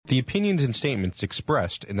The opinions and statements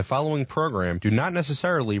expressed in the following program do not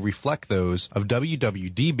necessarily reflect those of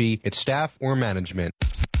WWDB, its staff, or management.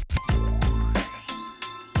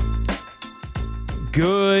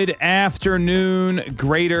 Good afternoon,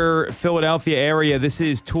 Greater Philadelphia area. This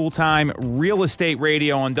is Toole Time Real Estate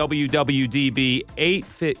Radio on WWDB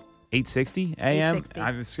 860 a.m. 860.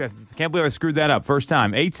 I can't believe I screwed that up. First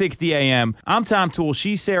time. 860 a.m. I'm Tom Toole.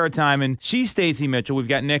 She's Sarah Timon. She's Stacy Mitchell. We've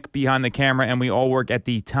got Nick behind the camera, and we all work at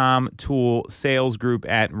the Tom Toole Sales Group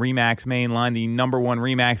at RE/MAX Mainline, the number one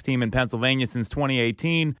RE/MAX team in Pennsylvania since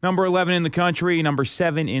 2018, number 11 in the country, number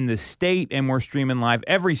 7 in the state, and we're streaming live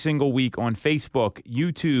every single week on Facebook,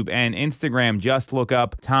 YouTube, and Instagram. Just look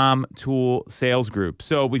up Tom Toole Sales Group.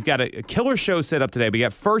 So we've got a killer show set up today. We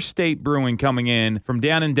got First State Brewing coming in from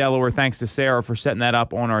down in Delaware. Thanks to Sarah for setting that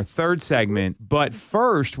up on our third segment. But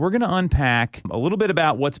first, we're going to unpack a little bit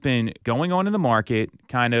about what's been going on in the market,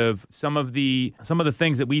 kind of some of the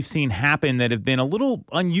things that we've seen happen that have been a little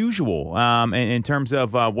unusual in terms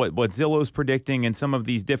of what Zillow's predicting and some of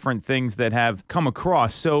these different things that have come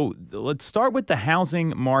across. So let's start with the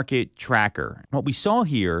housing market tracker. What we saw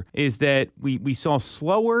here is that we saw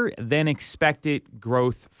slower than expected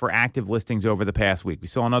growth for active listings over the past week. We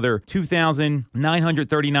saw another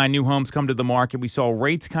 2,939 new homes come to the market. We saw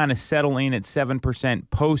rates kind of settle in at 7%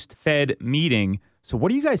 post-Fed meeting. So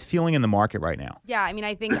what are you guys feeling in the market right now? Yeah, I mean,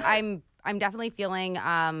 I think I'm definitely feeling,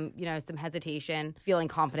 some hesitation, feeling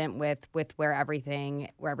confident with where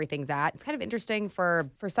everything's at. It's kind of interesting for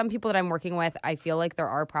some people that I'm working with. I feel like there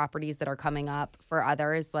are properties that are coming up. For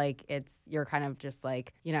others, like you're kind of just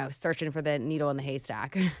like, searching for the needle in the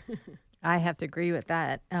haystack. I have to agree with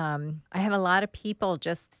that. I have a lot of people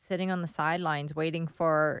just sitting on the sidelines waiting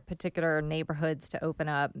for particular neighborhoods to open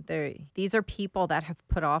up. These are people that have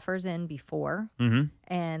put offers in before,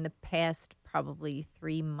 and the past probably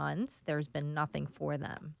 3 months, there's been nothing for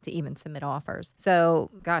them to even submit offers.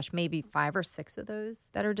 So, gosh, maybe 5 or 6 of those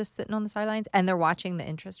that are just sitting on the sidelines, and they're watching the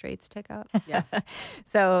interest rates tick up. Yeah.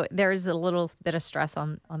 So there's a little bit of stress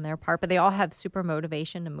on their part, but they all have super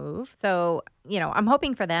motivation to move. So, I'm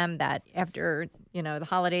hoping for them that after, the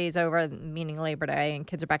holidays over, meaning Labor Day, and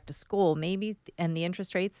kids are back to school, maybe, and the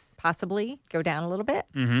interest rates possibly go down a little bit.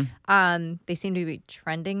 They seem to be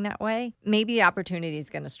trending that way. Maybe the opportunity is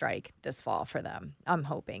going to strike this fall for them. I'm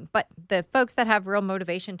hoping. But the folks that have real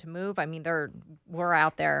motivation to move, I mean, we're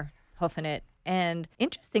out there hoofing it. And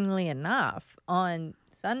interestingly enough, on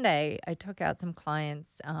Sunday, I took out some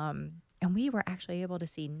clients, and we were actually able to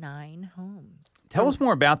see 9 homes. Tell us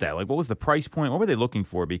more about that. Like, what was the price point? What were they looking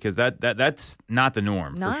for? Because that's not the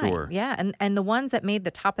norm, 9, for sure. Yeah, and the ones that made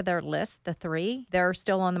the top of their list, the 3, they're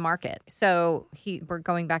still on the market. So we're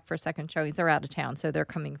going back for second showings. They're out of town, so they're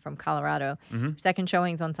coming from Colorado. Second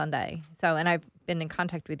showings on Sunday. So, and I've been in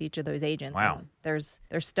contact with each of those agents. Wow. And there's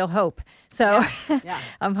still hope. So Yeah.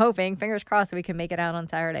 I'm hoping, fingers crossed, we can make it out on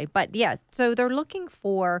Saturday. But yeah, so they're looking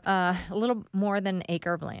for a little more than an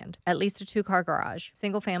acre of land, at least a 2-car garage,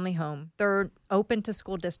 single family home. They're open to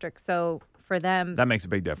school districts. So for them, that makes a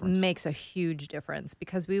big difference. Makes a huge difference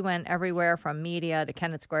because we went everywhere from Media to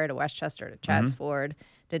Kennett Square to Westchester to Chatsford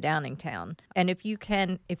to Downingtown. And if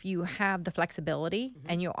you have the flexibility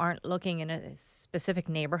and you aren't looking in a specific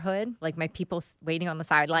neighborhood, like my people waiting on the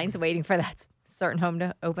sidelines, waiting for that certain home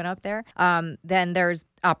to open up there, then there's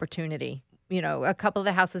opportunity. A couple of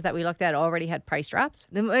the houses that we looked at already had price drops.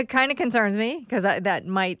 It kind of concerns me because that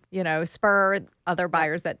might, spur other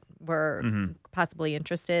buyers that were possibly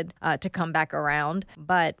interested to come back around.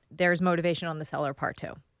 But there's motivation on the seller part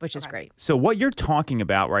too, which is great. So what you're talking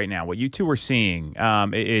about right now, what you two are seeing,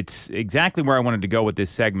 it's exactly where I wanted to go with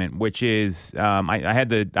this segment, which is I had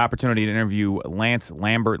the opportunity to interview Lance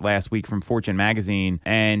Lambert last week from Fortune Magazine,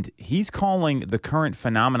 and he's calling the current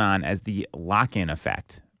phenomenon as the lock-in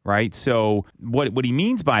effect. Right. So what he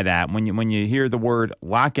means by that, when you hear the word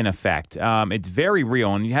lock-in effect, it's very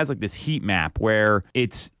real. And he has like this heat map where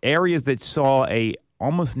it's areas that saw a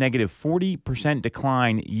almost negative 40%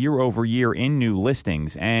 decline year over year in new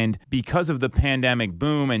listings. And because of the pandemic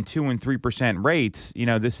boom and 2% and 3% rates,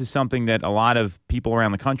 this is something that a lot of people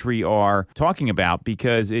around the country are talking about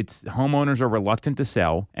because homeowners are reluctant to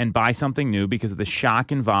sell and buy something new because of the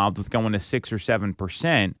shock involved with going to 6 or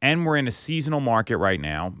 7%. And we're in a seasonal market right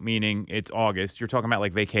now, meaning it's August. You're talking about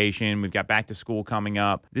like vacation. We've got back to school coming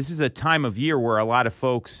up. This is a time of year where a lot of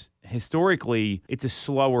folks, historically, it's a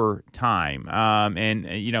slower time.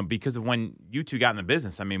 And because of when you two got in the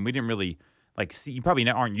business, I mean, we didn't really you probably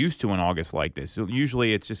aren't used to in August like this. So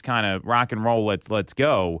usually it's just kind of rock and roll, let's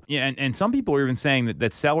go. Yeah, and some people are even saying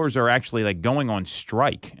that sellers are actually like going on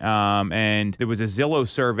strike. And there was a Zillow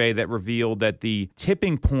survey that revealed that the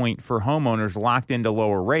tipping point for homeowners locked into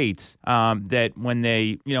lower rates, that when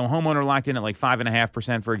they, homeowner locked in at like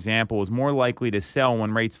 5.5%, for example, is more likely to sell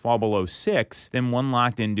when rates fall below 6 than one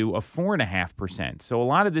locked into a 4.5%. So a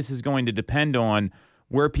lot of this is going to depend on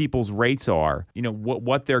where people's rates are,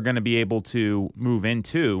 what they're going to be able to move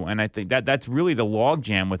into. And I think that's really the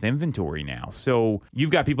logjam with inventory now. So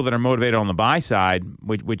you've got people that are motivated on the buy side,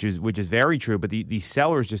 which is very true, but these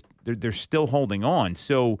sellers just they're still holding on.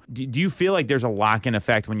 So do you feel like there's a lock-in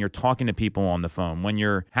effect when you're talking to people on the phone, when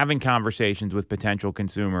you're having conversations with potential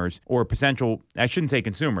consumers or I shouldn't say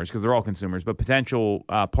consumers because they're all consumers, but potential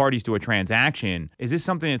parties to a transaction? Is this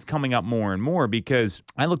something that's coming up more and more? Because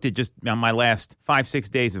I looked at just my last 5-6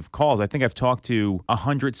 days of calls. I think I've talked to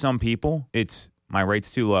 100-some people. It's my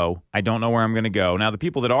rate's too low. I don't know where I'm going to go. Now, the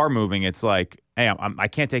people that are moving, it's like, hey, I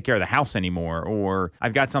can't take care of the house anymore, or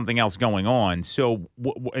I've got something else going on. So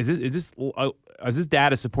is this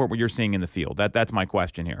data support what you're seeing in the field? That's my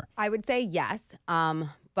question here. I would say yes.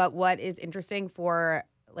 But what is interesting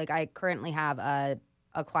I currently have a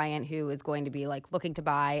client who is going to be like looking to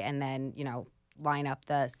buy and then, line up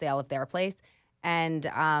the sale of their place.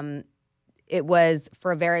 And it was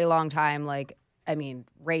for a very long time,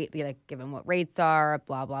 rate, given what rates are,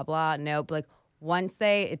 blah, blah, blah. Nope.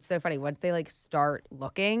 It's so funny. Once they start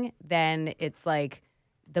looking, then it's like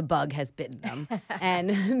the bug has bitten them.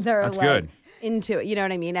 And they're That's good. Into it, you know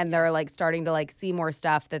what I mean? And they're starting to see more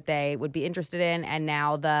stuff that they would be interested in. And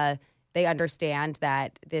now they understand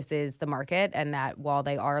that this is the market and that while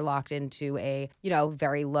they are locked into a,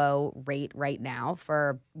 very low rate right now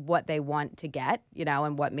for what they want to get,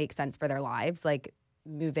 and what makes sense for their lives,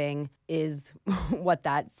 moving is what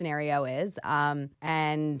that scenario is.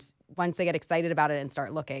 And once they get excited about it and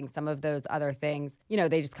start looking, some of those other things,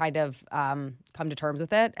 they just kind of come to terms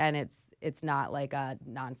with it, and it's not like a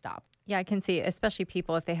nonstop. Yeah, I can see, especially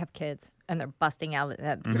people if they have kids and they're busting out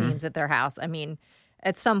at the seams at their house. I mean,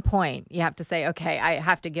 at some point you have to say, okay, I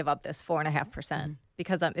have to give up this 4.5%.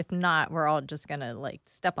 Because if not, we're all just going to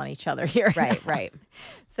step on each other here. Right.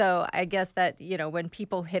 So I guess that, when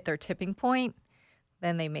people hit their tipping point,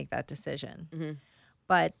 then they make that decision. Mm-hmm.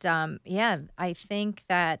 But I think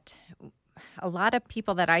that a lot of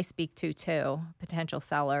people that I speak to too, potential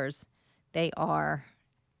sellers, they are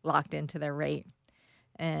locked into their rate.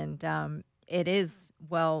 And it is,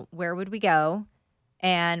 well, where would we go?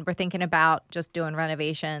 And we're thinking about just doing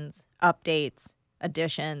renovations, updates,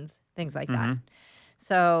 additions, things like that.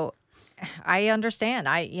 So I understand.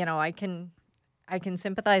 I can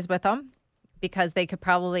sympathize with them because they could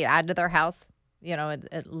probably add to their house,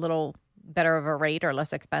 a little better of a rate or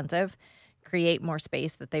less expensive, create more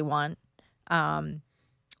space that they want,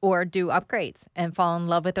 or do upgrades and fall in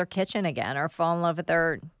love with their kitchen again, or fall in love with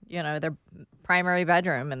their primary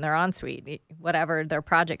bedroom and their ensuite, whatever their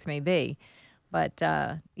projects may be. But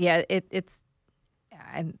I'm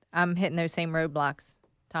hitting those same roadblocks,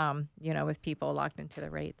 Tom, with people locked into the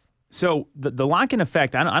rates. So the lock-in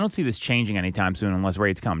effect, I don't see this changing anytime soon unless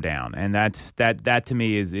rates come down, and that to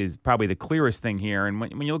me is probably the clearest thing here. And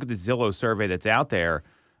when you look at the Zillow survey that's out there,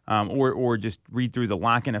 or just read through the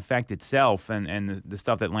lock-in effect itself and the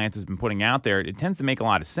stuff that Lance has been putting out there, it tends to make a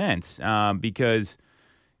lot of sense because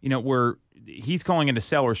he's calling it a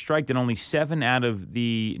seller strike that only 7 out of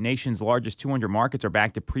the nation's largest 200 markets are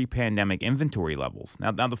back to pre-pandemic inventory levels.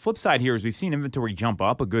 Now the flip side here is we've seen inventory jump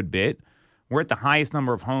up a good bit. We're at the highest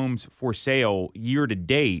number of homes for sale year to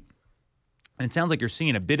date. And it sounds like you're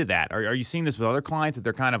seeing a bit of that. Are you seeing this with other clients that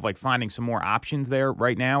they're kind of finding some more options there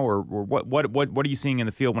right now? Or what are you seeing in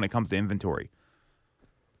the field when it comes to inventory?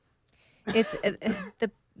 It's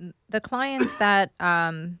the clients that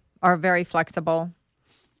are very flexible.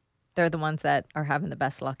 They're the ones that are having the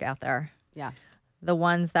best luck out there. Yeah. The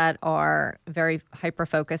ones that are very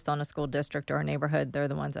hyper-focused on a school district or a neighborhood, they're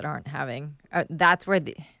the ones that aren't having. That's where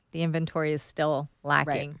the inventory is still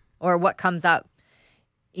lacking. Right. Or what comes up,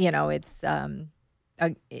 it's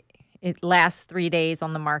it lasts 3 days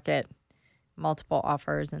on the market, multiple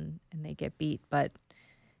offers, and they get beat. But,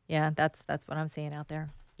 yeah, that's what I'm seeing out there.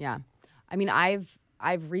 Yeah. I mean, I've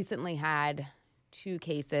recently had 2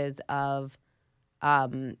 cases of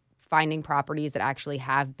finding properties that actually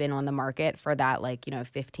have been on the market for that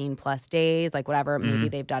 15 plus days, whatever, maybe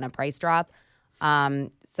they've done a price drop.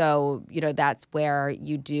 So, that's where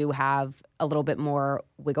you do have a little bit more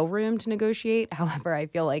wiggle room to negotiate. However, I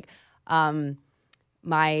feel like on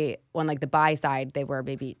the buy side, they were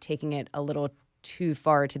maybe taking it a little too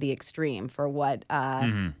far to the extreme for what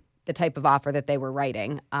the the type of offer that they were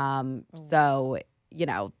writing. So,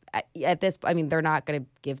 at this, they're not going to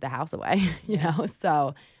give the house away,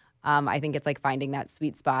 So I think it's like finding that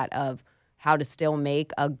sweet spot of how to still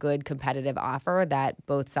make a good competitive offer that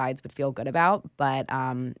both sides would feel good about, but,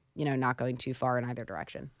 not going too far in either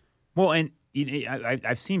direction. Well, and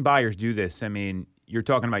I've seen buyers do this. I mean, you're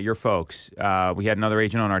talking about your folks. We had another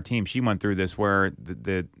agent on our team. She went through this where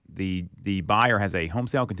the buyer has a home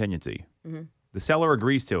sale contingency. Mm-hmm. The seller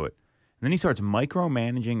agrees to it. And then he starts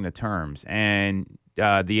micromanaging the terms. And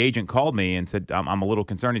the agent called me and said, I'm a little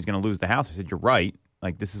concerned he's going to lose the house. I said, you're right.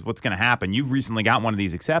 Like, this is what's going to happen. You've recently got one of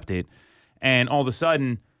these accepted. And all of a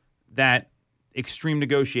sudden, that extreme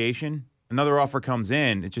negotiation, another offer comes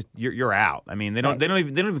in, it's just you're out. I mean, they don't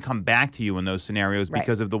even come back to you in those scenarios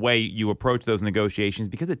because of the way you approach those negotiations,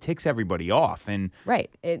 because it ticks everybody off. And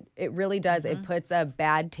it really does. Mm-hmm. It puts a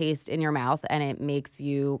bad taste in your mouth, and it makes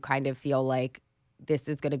you kind of feel like this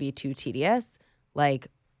is going to be too tedious. Like,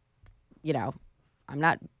 I'm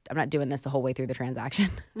not doing this the whole way through the transaction.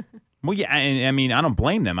 Well, yeah, and I mean, I don't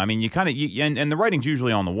blame them. I mean, and the writing's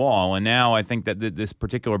usually on the wall, and now I think that this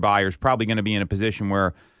particular buyer is probably going to be in a position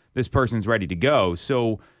where this person's ready to go.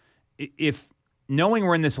 So if knowing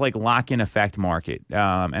we're in this like lock-in effect market,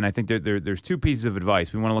 and I think there's two pieces of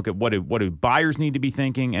advice. We want to look at what do buyers need to be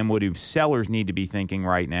thinking and what do sellers need to be thinking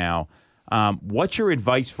right now. What's your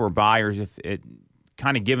advice for buyers if it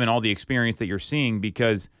kind of given all the experience that you're seeing,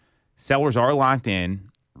 because sellers are locked in.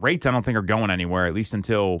 Rates I don't think are going anywhere, at least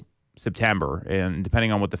until September, and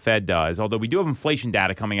depending on what the Fed does. Although we do have inflation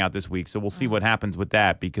data coming out this week, so we'll see what happens with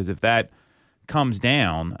that, because if that comes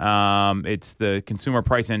down, it's the consumer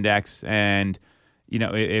price index, and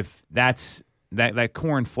if that's that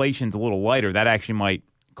core inflation's a little lighter, that actually might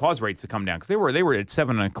cause rates to come down, because they were at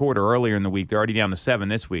 7.25 earlier in the week. They're already down to 7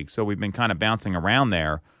 this week, so we've been kind of bouncing around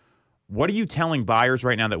there. What are you telling buyers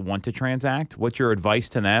right now that want to transact? What's your advice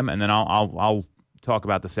to them? And then I'll talk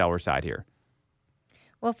about the seller side here.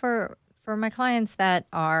 Well, for my clients that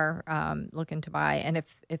are looking to buy, and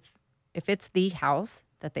if it's the house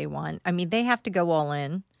that they want, I mean, they have to go all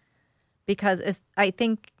in, because I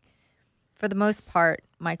think for the most part,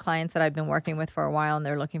 my clients that I've been working with for a while and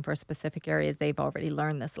they're looking for specific areas, they've already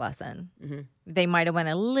learned this lesson. Mm-hmm. They might have went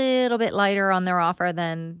a little bit lighter on their offer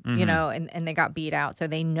than, and they got beat out. So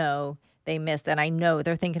they know they missed, and I know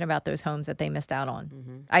they're thinking about those homes that they missed out on.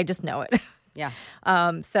 Mm-hmm. I just know it. Yeah.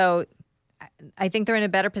 So I think they're in a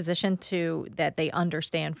better position that they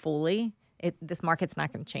understand fully. This market's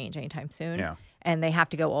not going to change anytime soon. Yeah. And they have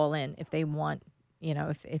to go all in if they want,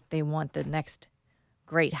 if they want the next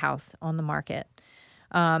great house on the market.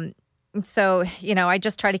 So, I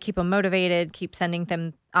just try to keep them motivated, keep sending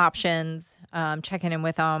them options, checking in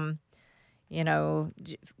with them,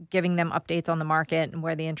 giving them updates on the market and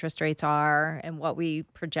where the interest rates are and what we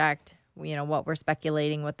project, what we're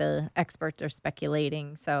speculating, what the experts are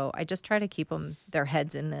speculating. So I just try to keep their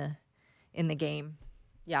heads in the game.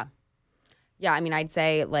 Yeah. Yeah. I mean, I'd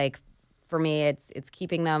say like for me, it's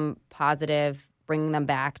keeping them positive, bringing them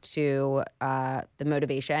back to the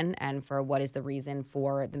motivation and for what is the reason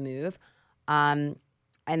for the move. And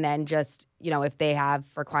then just, if they have,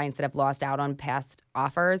 for clients that have lost out on past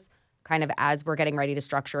offers, kind of as we're getting ready to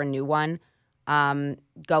structure a new one,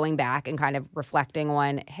 going back and kind of reflecting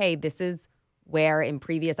on, hey, this is where in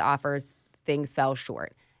previous offers things fell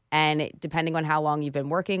short. And depending on how long you've been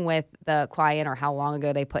working with the client or how long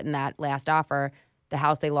ago they put in that last offer, the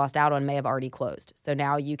house they lost out on may have already closed. So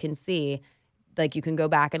now you can see, like you can go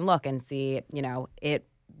back and look and see,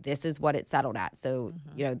 this is what it settled at. So,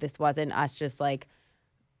 this wasn't us just like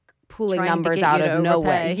pulling numbers out of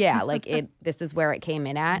nowhere. Yeah, like this is where it came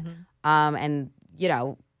in at. Mm-hmm.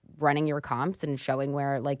 And, running your comps and showing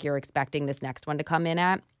where like you're expecting this next one to come in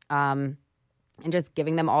at. And just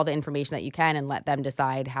giving them all the information that you can and let them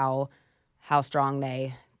decide how strong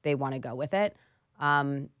they want to go with it.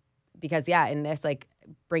 Because in this, like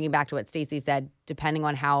bringing back to what Stacey said, depending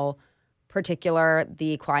on how particular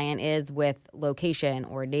the client is with location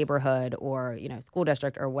or neighborhood or, school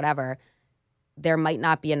district or whatever, there might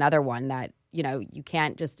not be another one that, you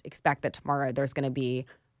can't just expect that tomorrow there's going to be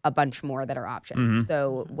a bunch more that are options. Mm-hmm.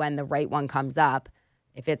 So when the right one comes up,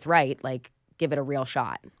 if it's right, like give it a real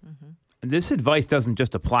shot. Mm-hmm. This advice doesn't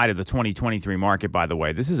just apply to the 2023 market, by the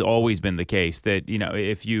way. This has always been the case that,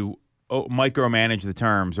 if you micromanage the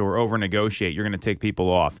terms or over-negotiate, you're going to take people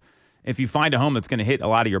off. If you find a home that's going to hit a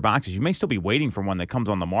lot of your boxes, you may still be waiting for one that comes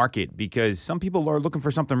on the market because some people are looking for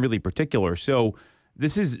something really particular. So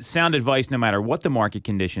this is sound advice no matter what the market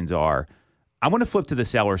conditions are. I want to flip to the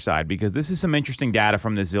seller side because this is some interesting data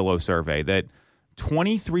from the Zillow survey that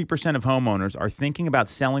 23% of homeowners are thinking about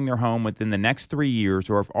selling their home within the next 3 years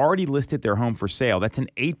or have already listed their home for sale. That's an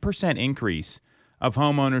 8% increase of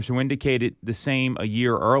homeowners who indicated the same a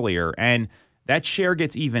year earlier. And that share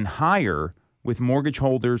gets even higher with mortgage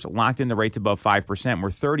holders locked into rates above 5%,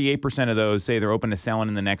 where 38% of those say they're open to selling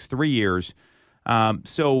in the next 3 years.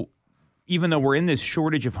 So even though we're in this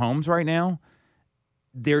shortage of homes right now,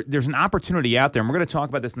 there's an opportunity out there, and we're going to talk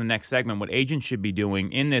about this in the next segment, what agents should be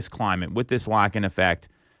doing in this climate with this lock-in effect.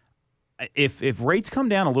 If rates come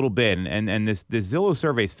down a little bit, and this Zillow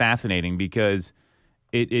survey is fascinating because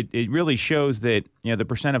it really shows that the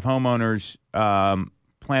percent of homeowners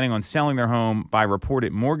planning on selling their home by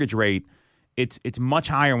reported mortgage rate, it's much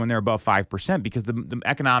higher when they're above 5% because the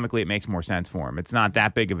economically it makes more sense for them. It's not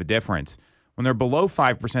that big of a difference. When they're below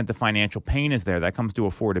 5%, the financial pain is there. That comes to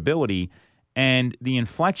affordability. And the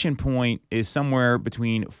inflection point is somewhere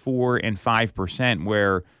between 4 and 5%,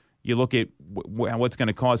 where you look at what's going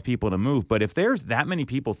to cause people to move. But if there's that many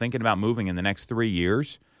people thinking about moving in the next 3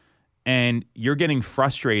 years, and you're getting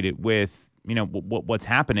frustrated with what's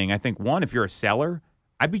happening, I think one, if you're a seller,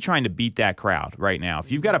 I'd be trying to beat that crowd right now.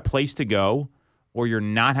 If you've got a place to go, or you're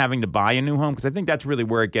not having to buy a new home, because I think that's really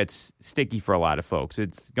where it gets sticky for a lot of folks.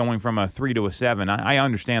 It's going from a 3 to a 7. I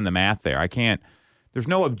understand the math there. I can't. There's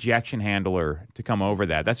no objection handler to come over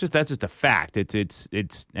that. That's just a fact.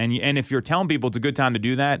 And if you're telling people it's a good time to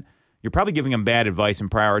do that, you're probably giving them bad advice and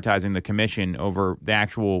prioritizing the commission over the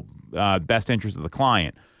actual best interest of the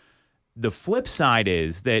client. The flip side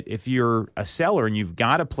is that if you're a seller and you've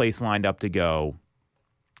got a place lined up to go,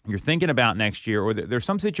 you're thinking about next year, or there's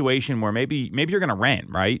some situation where maybe you're going to rent,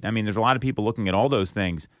 right? I mean, there's a lot of people looking at all those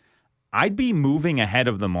things. I'd be moving ahead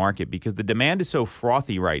of the market because the demand is so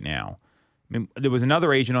frothy right now. I mean, there was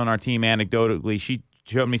another agent on our team, anecdotally, she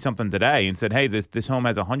showed me something today and said, hey, this home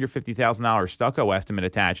has a $150,000 stucco estimate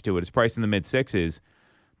attached to it. It's priced in the mid-6s.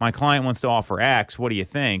 My client wants to offer X. What do you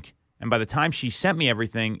think? And by the time she sent me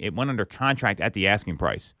everything, it went under contract at the asking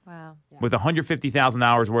price. Wow. Yeah. With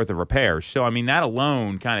 $150,000 worth of repairs. So, I mean, that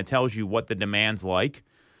alone kind of tells you what the demand's like.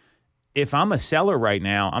 If I'm a seller right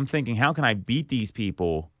now, I'm thinking, how can I beat these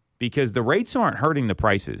people? Because the rates aren't hurting the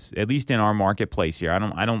prices, at least in our marketplace here.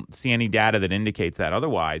 I don't see any data that indicates that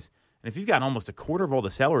otherwise. And if you've got almost a quarter of all the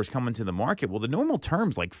sellers coming to the market, well, the normal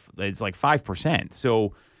term's it's like 5%.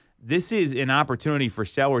 So this is an opportunity for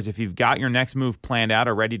sellers. If you've got your next move planned out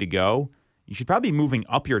or ready to go, you should probably be moving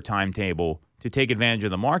up your timetable to take advantage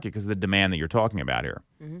of the market because of the demand that you're talking about here.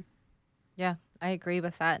 Mm-hmm. Yeah, I agree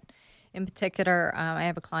with that. In particular, I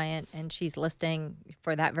have a client, and she's listing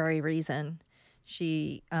for that very reason.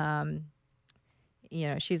 She,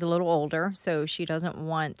 she's a little older, so she doesn't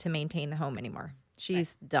want to maintain the home anymore.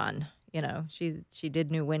 She's done. She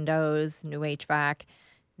did new windows, new HVAC.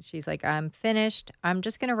 She's like, I'm finished. I'm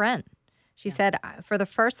just going to rent. She said, for the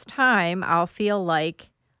first time, I'll feel like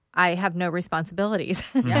I have no responsibilities.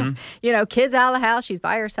 Mm-hmm. Kids out of the house. She's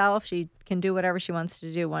by herself. She can do whatever she wants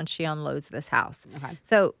to do once she unloads this house. Okay.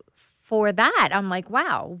 So for that, I'm like,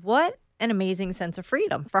 wow, what an amazing sense of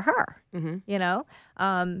freedom for her.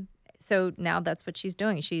 Mm-hmm. So now that's what she's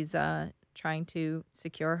doing. She's trying to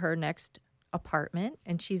secure her next apartment,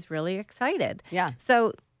 and she's really excited. Yeah.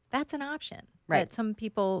 So that's an option right. that some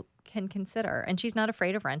people can consider. And she's not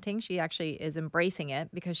afraid of renting. She actually is embracing it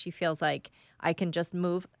because she feels like I can just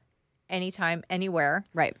move anytime, anywhere.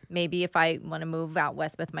 Right. Maybe if I want to move out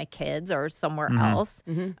west with my kids or somewhere Mm-hmm. else.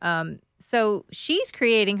 Mm-hmm. So she's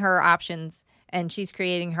creating her options, and she's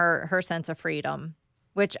creating her sense of freedom,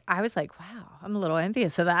 which I was like, wow, I'm a little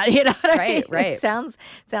envious of that. You know what I mean? Right. It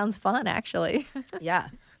sounds fun, actually. Yeah.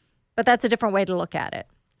 But that's a different way to look at it.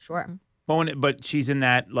 Sure. But she's in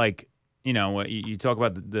that, you talk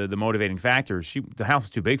about the motivating factors. The house is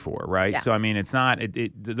too big for her, right? Yeah. So, I mean, it's not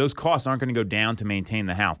those costs aren't going to go down to maintain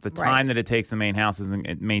the house. The time that it takes to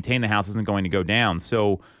maintain the house isn't going to go down.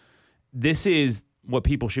 So this is what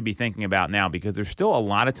people should be thinking about now, because there's still a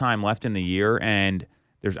lot of time left in the year, and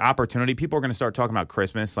there's opportunity. People are going to start talking about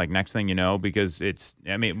Christmas, next thing you know, because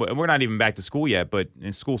we're not even back to school yet, but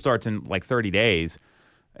school starts in 30 days,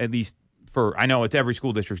 at least. I know it's every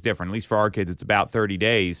school district's different. At least for our kids, it's about 30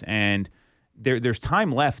 days. And there's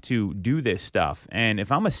time left to do this stuff. And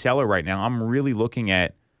if I'm a seller right now, I'm really looking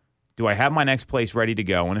at, do I have my next place ready to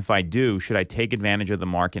go? And if I do, should I take advantage of the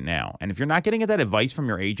market now? And if you're not getting that advice from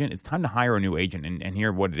your agent, it's time to hire a new agent and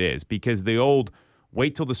hear what it is. Because the old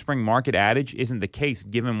wait till the spring market adage isn't the case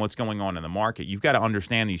given what's going on in the market. You've got to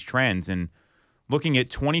understand these trends. And looking at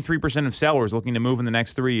 23% of sellers looking to move in the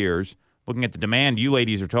next 3 years, looking at the demand you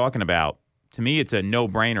ladies are talking about, to me, it's a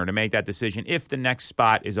no-brainer to make that decision if the next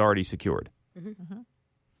spot is already secured. Mm-hmm.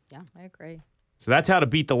 Yeah, I agree. So that's how to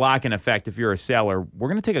beat the lock-in effect if you're a seller. We're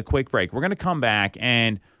going to take a quick break. We're going to come back,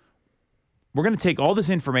 and we're going to take all this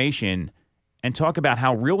information and talk about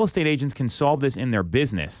how real estate agents can solve this in their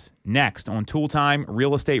business. Next on Toole Time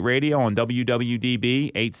Real Estate Radio on WWDB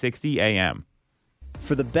 860 AM.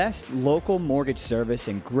 For the best local mortgage service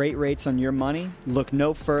and great rates on your money, look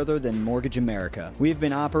no further than Mortgage America. We've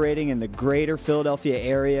been operating in the greater Philadelphia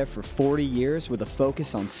area for 40 years with a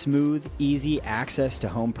focus on smooth, easy access to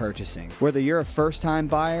home purchasing. Whether you're a first-time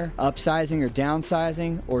buyer, upsizing or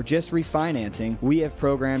downsizing, or just refinancing, we have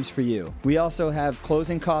programs for you. We also have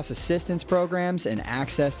closing cost assistance programs and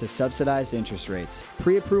access to subsidized interest rates.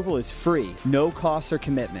 Pre-approval is free, no costs or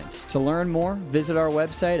commitments. To learn more, visit our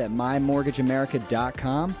website at mymortgageamerica.com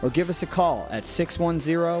or give us a call at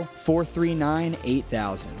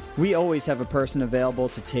 610-439-8000. We always have a person available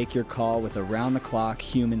to take your call with around-the-clock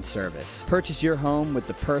human service. Purchase your home with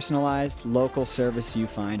the personalized, local service you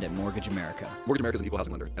find at Mortgage America. Mortgage America is an equal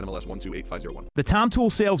housing lender. NMLS 128501. The Tom Toole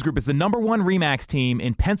Sales Group is the #1 RE/MAX team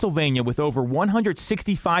in Pennsylvania with over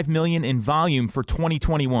 $165 million in volume for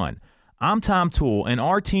 2021. I'm Tom Toole, and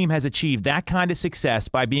our team has achieved that kind of success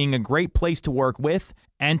by being a great place to work with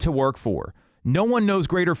and to work for. No one knows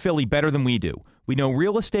Greater Philly better than we do. We know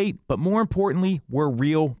real estate, but more importantly, we're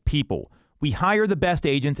real people. We hire the best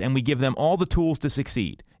agents, and we give them all the tools to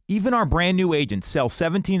succeed. Even our brand new agents sell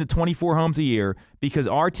 17 to 24 homes a year because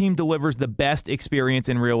our team delivers the best experience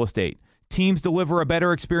in real estate. Teams deliver a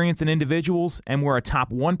better experience than individuals, and we're a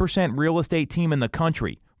top 1% real estate team in the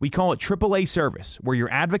country. We call it AAA service. We're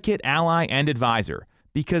your advocate, ally, and advisor.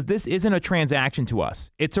 Because this isn't a transaction to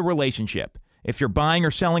us. It's a relationship. If you're buying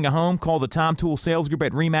or selling a home, call the Tom Toole Sales Group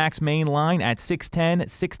at RE/MAX main line at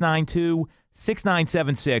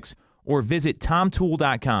 610-692-6976 or visit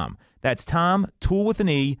tomtoole.com. That's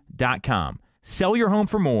tomtoole.com. Sell your home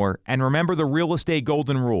for more, and remember the real estate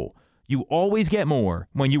golden rule. You always get more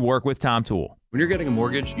when you work with Tom Toole. When you're getting a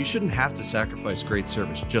mortgage, you shouldn't have to sacrifice great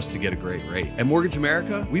service just to get a great rate. At Mortgage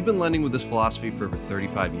America, we've been lending with this philosophy for over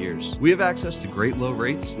 35 years. We have access to great low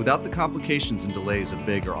rates without the complications and delays of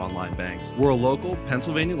big or online banks. We're a local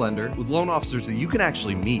Pennsylvania lender with loan officers that you can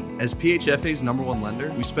actually meet. As PHFA's #1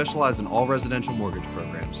 lender, we specialize in all residential mortgage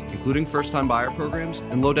programs, including first-time buyer programs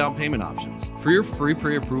and low down payment options. For your free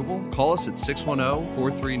pre-approval, call us at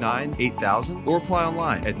 610-439-8000 or apply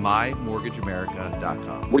online at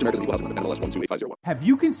mymortgageamerica.com. Mortgage America is equal housing lender. NMLS 128501. Have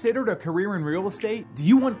you considered a career in real estate? Do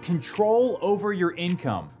you want control over your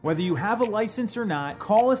income? Whether you have a license or not,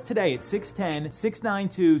 call us today at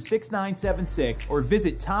 610-692-6976 or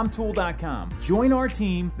visit tomtoole.com. Join our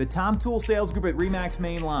team, the Tom Toole Sales Group at RE/MAX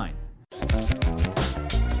main line.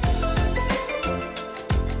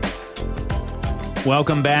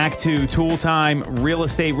 Welcome back to Toole Time Real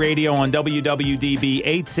Estate Radio on WWDB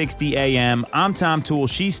 860 AM. I'm Tom Toole.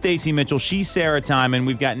 She's Stacey Mitchell. She's Sarah Timon.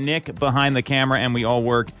 We've got Nick behind the camera, and we all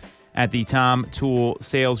work at the Tom Toole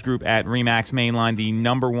Sales Group at RE/MAX Mainline, the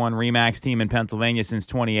 #1 RE/MAX team in Pennsylvania since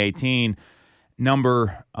 2018.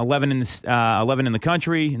 Number 11 in the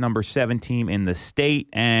country, number 7 team in the state.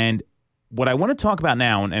 And what I want to talk about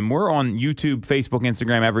now, and we're on YouTube, Facebook,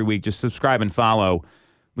 Instagram every week. Just subscribe and follow.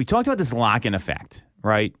 We talked about this lock-in effect,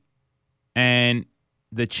 right? And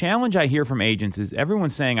the challenge I hear from agents is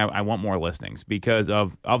everyone's saying, I want more listings because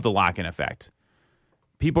of the lock-in effect.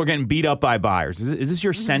 People are getting beat up by buyers. Is this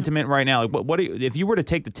your sentiment right now? Like, what if you were to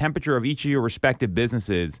take the temperature of each of your respective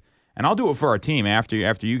businesses, and I'll do it for our team after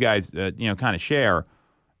you guys kind of share.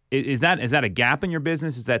 Is that a gap in your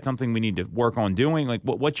business? Is that something we need to work on doing? Like,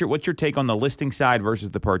 what's your take on the listing side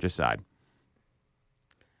versus the purchase side?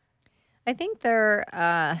 I think they're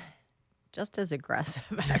just as aggressive,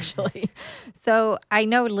 actually. So I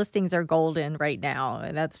know listings are golden right now,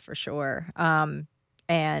 that's for sure.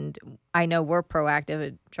 And I know we're proactive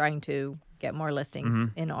at trying to get more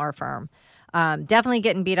listings in our firm. Definitely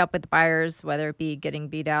getting beat up with buyers, whether it be getting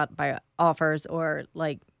beat out by offers or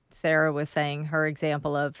like Sarah was saying, her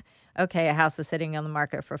example of, okay, a house is sitting on the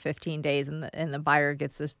market for 15 days and the buyer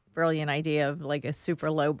gets this brilliant idea of like a super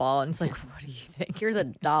low ball. And it's like, what do you think? Here's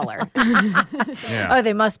 $1. Yeah. Oh,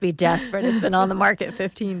 they must be desperate. It's been on the market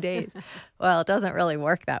 15 days. Well, it doesn't really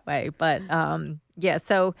work that way. But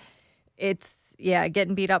so it's,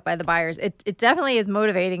 getting beat up by the buyers. It definitely is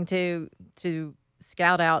motivating to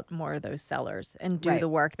scout out more of those sellers and do the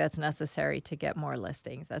work that's necessary to get more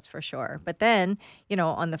listings. That's for sure. But then,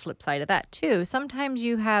 on the flip side of that too, sometimes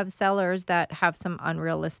you have sellers that have some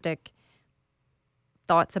unrealistic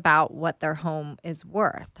thoughts about what their home is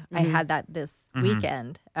worth. I had that this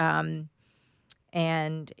weekend. And,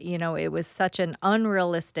 it was such an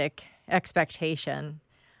unrealistic expectation.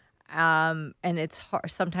 And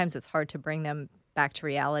sometimes it's hard to bring them back to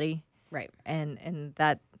reality. Right. And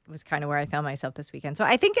that was kind of where I found myself this weekend. So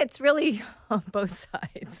I think it's really on both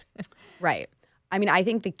sides. Right. I mean, I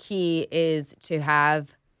think the key is to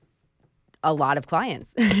have a lot of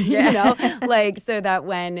clients, you know, like so that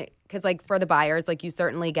because like for the buyers, like you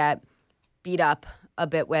certainly get beat up a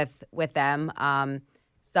bit with them.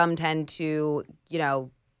 Some tend to, you know,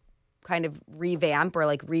 kind of revamp or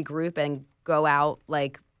like regroup and go out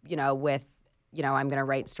like, you know, with, you know, I'm going to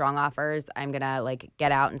write strong offers. I'm going to like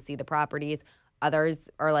get out and see the properties. Others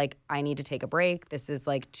are like, I need to take a break. This is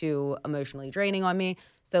like too emotionally draining on me.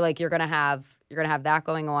 So like you're going to have that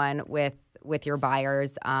going on with your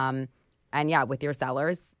buyers. And yeah, with your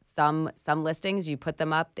sellers, some listings, you put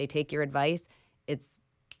them up, they take your advice.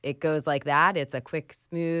 It goes like that. It's a quick,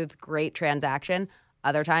 smooth, great transaction.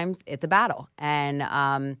 Other times it's a battle. And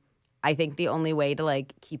I think the only way to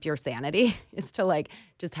like keep your sanity is to like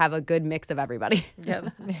just have a good mix of everybody.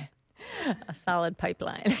 Yep. A solid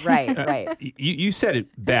pipeline. Right. You said it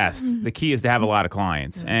best. The key is to have a lot of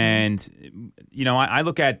clients. And, you know, I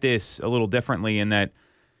look at this a little differently in that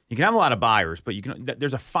you can have a lot of buyers, but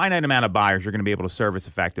there's a finite amount of buyers you're going to be able to service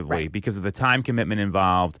effectively because of the time commitment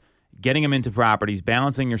involved, getting them into properties,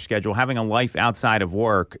 balancing your schedule, having a life outside of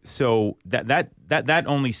work. So that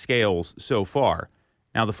only scales so far.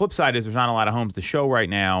 Now, the flip side is there's not a lot of homes to show right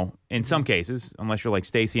now in some cases, unless you're like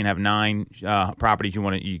Stacy and have 9 properties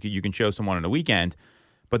you can show someone on a weekend,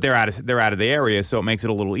 but they're out of the area, so it makes it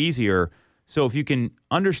a little easier. So if you can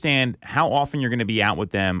understand how often you're going to be out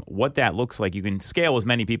with them, what that looks like, you can scale as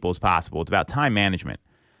many people as possible. It's about time management.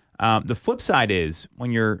 The flip side is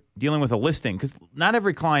when you're dealing with a listing, because not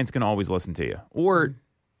every client's going to always listen to you, or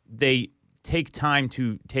they take time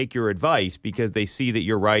to take your advice because they see that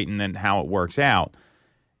you're right and then how it works out.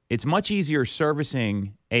 It's much easier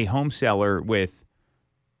servicing a home seller with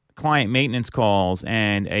client maintenance calls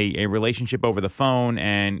and a relationship over the phone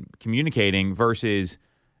and communicating versus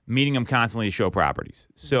meeting them constantly to show properties.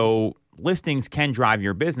 So listings can drive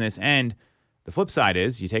your business. And the flip side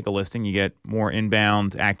is you take a listing, you get more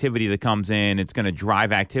inbound activity that comes in. It's going to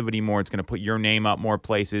drive activity more. It's going to put your name up more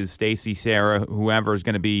places. Stacy, Sarah, whoever is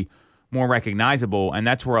going to be more recognizable. And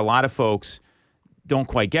that's where a lot of folks don't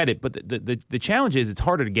quite get it. But the challenge is it's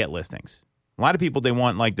harder to get listings. A lot of people, they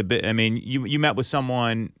want like you met with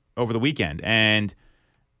someone over the weekend, and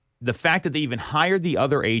the fact that they even hired the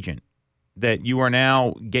other agent that you are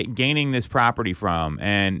now gaining this property from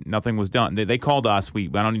and nothing was done. They called us. I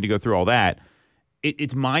don't need to go through all that.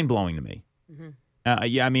 It's mind-blowing to me.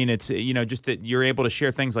 I mean, it's, you know, just that you're able to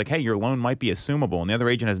share things like, hey, your loan might be assumable, and the other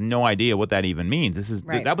agent has no idea what that even means.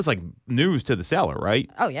 That was like news to the seller, right?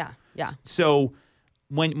 Oh, yeah. So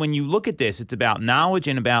when you look at this, it's about knowledge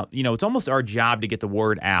and about, you know, it's almost our job to get the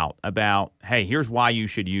word out about, hey, here's why you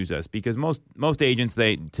should use us. Because most agents,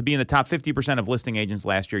 to be in the top 50% of listing agents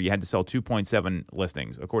last year, you had to sell 2.7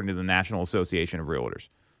 listings, according to the National Association of Realtors.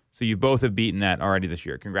 So you both have beaten that already this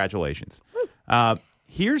year. Congratulations.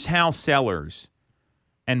 Here's how sellers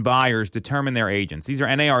and buyers determine their agents. These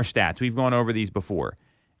are NAR stats. We've gone over these before.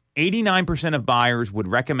 89% of buyers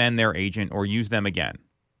would recommend their agent or use them again.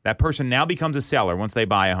 That person now becomes a seller once they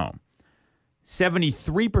buy a home.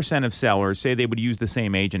 73% of sellers say they would use the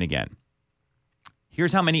same agent again.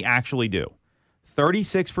 Here's how many actually do.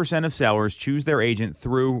 36% of sellers choose their agent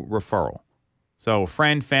through referral. So a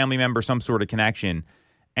friend, family member, some sort of connection.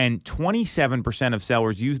 And 27% of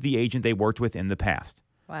sellers use the agent they worked with in the past.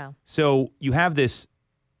 Wow. So you have this,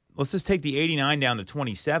 let's just take the 89 down to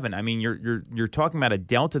 27. I mean, you're talking about a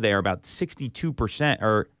delta there about 62%,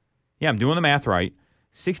 or yeah, I'm doing the math right.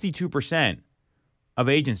 62% of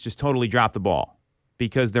agents just totally drop the ball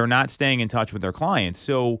because they're not staying in touch with their clients.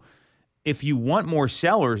 So if you want more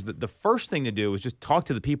sellers, the first thing to do is just talk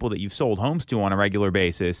to the people that you've sold homes to on a regular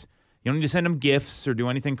basis. You don't need to send them gifts or do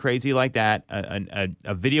anything crazy like that.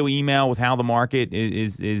 A video email with how the market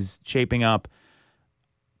is shaping up.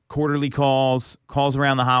 Quarterly calls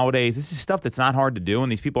around the holidays. This is stuff that's not hard to do,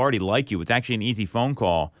 and these people already like you. It's actually an easy phone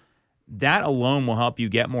call. That alone will help you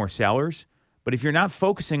get more sellers. But if you're not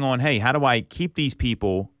focusing on, hey, how do I keep these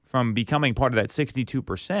people from becoming part of that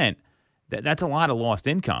 62%, that's a lot of lost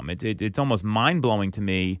income. It's almost mind-blowing to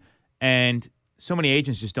me, and so many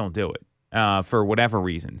agents just don't do it for whatever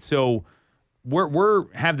reason. So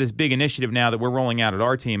we're have this big initiative now that we're rolling out at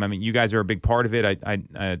our team. I mean, you guys are a big part of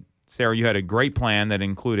it. Sarah, you had a great plan that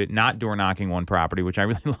included not door knocking one property, which I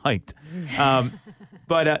really liked.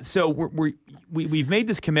 So we've made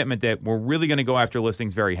this commitment that we're really going to go after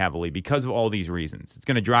listings very heavily because of all these reasons. It's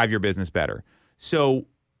going to drive your business better. So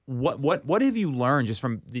what have you learned just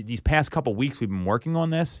from these past couple weeks we've been working on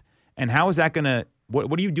this? And how is that going to –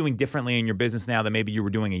 what are you doing differently in your business now than maybe you were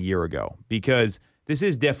doing a year ago? Because this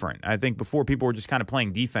is different. I think before people were just kind of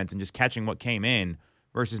playing defense and just catching what came in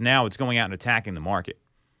versus now it's going out and attacking the market.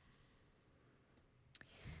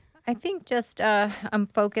 I think just I'm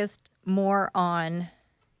focused more on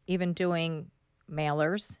even doing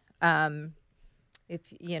mailers. I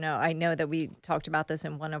know that we talked about this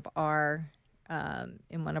in one of our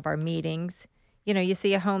meetings. You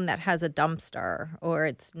see a home that has a dumpster or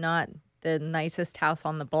it's not the nicest house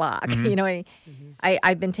on the block. Mm-hmm.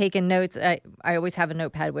 I've been taking notes. I always have a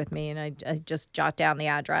notepad with me, and I just jot down the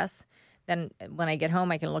address. Then when I get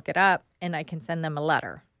home, I can look it up and I can send them a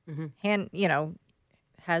letter. Mm-hmm.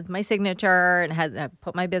 Has my signature and I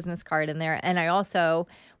put my business card in there. And I also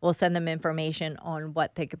will send them information on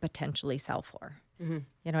what they could potentially sell for. Mm-hmm.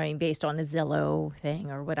 You know what I mean? Based on a Zillow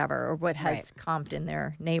thing or whatever, or what has comped in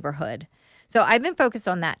their neighborhood. So I've been focused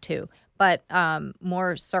on that too, but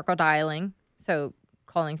more circle dialing. So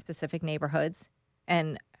calling specific neighborhoods.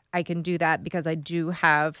 And I can do that because I do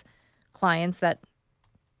have clients that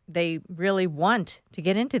they really want to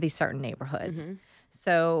get into these certain neighborhoods. Mm-hmm.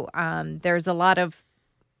 So there's a lot of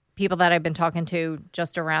people that I've been talking to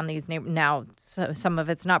just around these now. So some of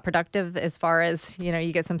it's not productive as far as,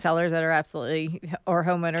 you get some sellers that are absolutely, or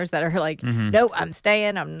homeowners that are like, no, I'm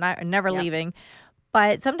staying. I'm never leaving.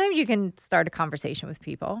 But sometimes you can start a conversation with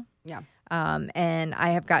people. Yeah. And I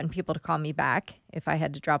have gotten people to call me back if I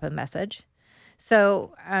had to drop a message.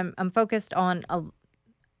 So I'm focused on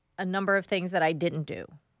a number of things that I didn't do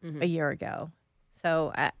a year ago.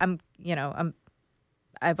 So I've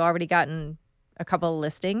already gotten a couple of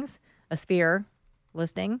listings, a Sphere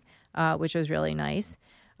listing, which was really nice.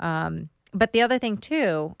 But the other thing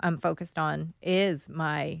too I'm focused on is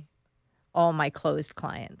all my closed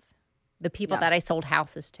clients, the people that I sold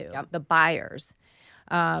houses to, the buyers.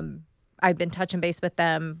 I've been touching base with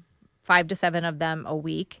them, 5 to 7 of them a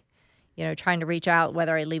week, trying to reach out,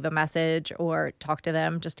 whether I leave a message or talk to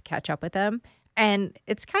them just to catch up with them. And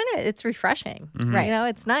it's refreshing, right?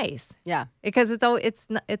 It's nice. Yeah. Because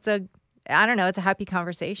it's a happy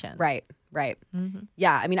conversation. Right. Mm-hmm.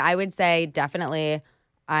 Yeah. I mean, I would say definitely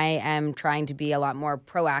I am trying to be a lot more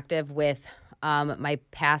proactive with my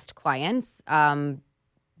past clients.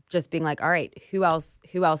 Just being like, all right, who else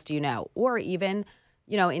do you know? Or even,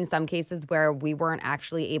 in some cases where we weren't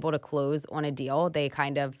actually able to close on a deal, they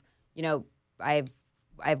kind of, I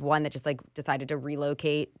have one that just like decided to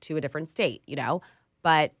relocate to a different state,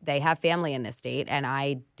 but they have family in this state. And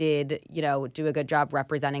I did, do a good job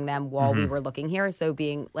representing them while we were looking here. So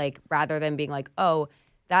being like, rather than being like, oh,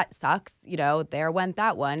 that sucks, there went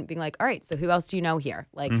that one, being like, all right, so who else do you know here?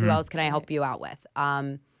 Like, who else can I help you out with?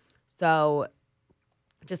 So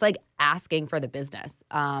just like asking for the business.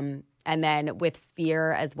 And then with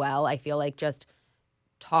Sphere as well, I feel like just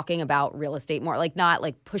talking about real estate more, like not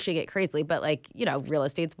like pushing it crazily, but like, real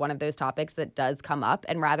estate's one of those topics that does come up.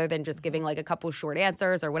 And rather than just giving like a couple short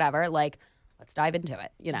answers or whatever, like let's dive into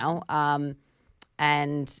it,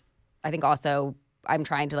 and I think also I'm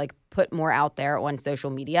trying to like put more out there on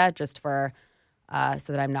social media just for,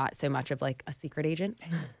 so that I'm not so much of like a secret agent.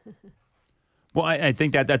 Well, I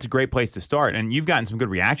think that's a great place to start, and you've gotten some good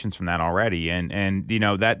reactions from that already. And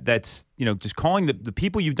that's just calling the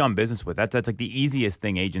people you've done business with. That's like the easiest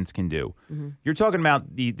thing agents can do. Mm-hmm. You're talking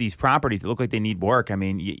about these properties that look like they need work. I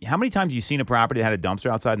mean, how many times have you seen a property that had a dumpster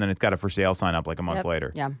outside and then it's got a for sale sign up like a month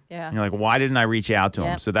later? Yeah. And you're like, why didn't I reach out to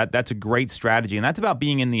them? So that's a great strategy, and that's about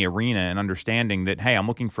being in the arena and understanding that, hey, I'm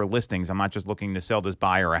looking for listings. I'm not just looking to sell this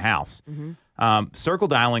buyer a house. Mm-hmm. Circle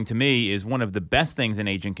dialing to me is one of the best things an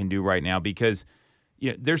agent can do right now because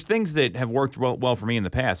there's things that have worked well for me in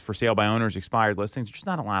the past. For sale by owners, expired listings, there's just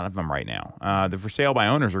not a lot of them right now. The for sale by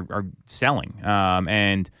owners are selling.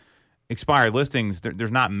 And expired listings,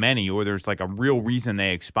 there's not many, or there's like a real reason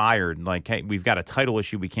they expired. Like, hey, we've got a title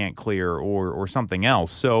issue we can't clear or something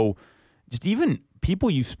else. So just even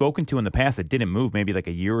people you've spoken to in the past that didn't move maybe like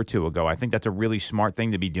a year or two ago, I think that's a really smart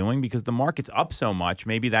thing to be doing because the market's up so much.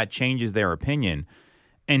 Maybe that changes their opinion.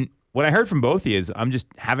 And what I heard from both of you is I'm just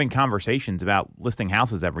having conversations about listing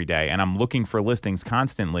houses every day, and I'm looking for listings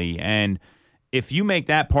constantly. And if you make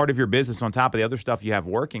that part of your business on top of the other stuff you have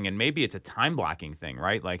working, and maybe it's a time blocking thing,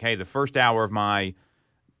 right? Like, hey, the first hour of my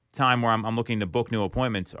time where I'm looking to book new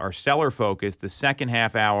appointments are seller focused. The second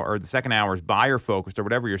half hour or the second hour is buyer focused, or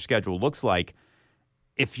whatever your schedule looks like.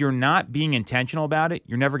 If you're not being intentional about it,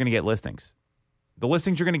 you're never going to get listings. The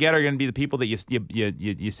listings you're going to get are going to be the people that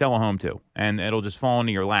you sell a home to, and it'll just fall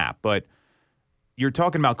into your lap. But you're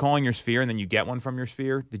talking about calling your Sphere, and then you get one from your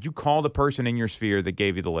Sphere. Did you call the person in your Sphere that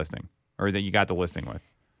gave you the listing, or that you got the listing with?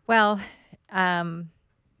 Well,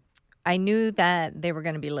 I knew that they were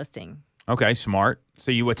going to be listing Okay, smart. So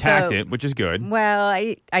you attacked it, which is good. Well,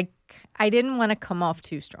 I didn't want to come off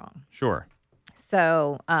too strong. Sure.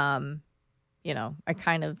 So, I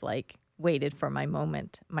kind of like waited for my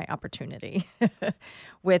moment, my opportunity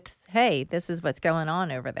with, hey, this is what's going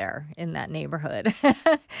on over there in that neighborhood,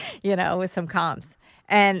 with some comps.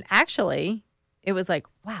 And actually, it was like,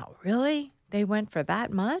 wow, really? They went for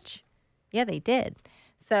that much? Yeah, they did.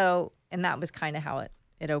 So, and that was kind of how it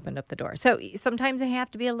opened up the door. So sometimes they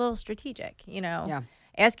have to be a little strategic, Yeah.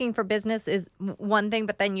 Asking for business is one thing,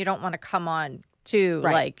 but then you don't want to come on to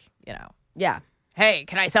Yeah. Hey,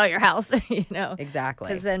 can I sell your house? Exactly.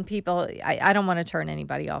 Because then people, I don't want to turn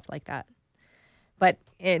anybody off like that. But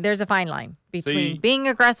there's a fine line between being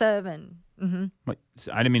aggressive and. Mm-hmm.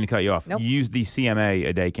 I didn't mean to cut you off. Nope. You used the CMA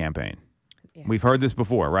a day campaign. Yeah. We've heard this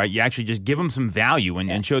before, right? You actually just give them some value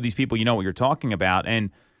and show these people you know what you're talking about.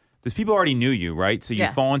 And those people already knew you, right? So you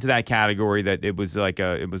fall into that category that it was like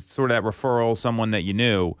it was sort of that referral, someone that you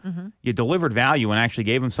knew. Mm-hmm. You delivered value and actually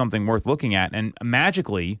gave them something worth looking at. And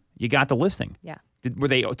magically, you got the listing. Yeah. Were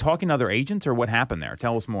they talking to other agents or what happened there?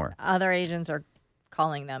 Tell us more. Other agents are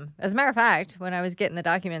calling them. As a matter of fact, when I was getting the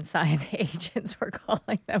documents signed, the agents were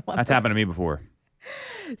calling them. That's happened to me before.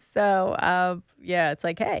 So, it's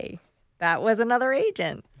like, hey, that was another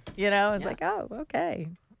agent. It's like, oh, okay.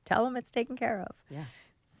 Tell them it's taken care of. Yeah.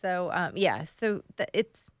 So,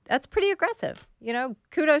 that's pretty aggressive.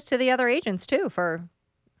 Kudos to the other agents, too, for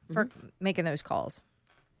making those calls.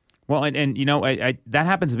 Well, and that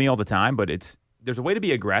happens to me all the time, but there's a way to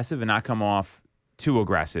be aggressive and not come off too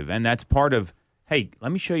aggressive. And that's part of, hey,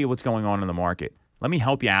 let me show you what's going on in the market. Let me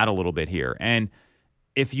help you out a little bit here. And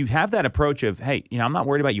if you have that approach of, hey, I'm not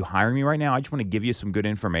worried about you hiring me right now. I just want to give you some good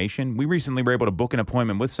information. We recently were able to book an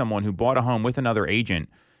appointment with someone who bought a home with another agent.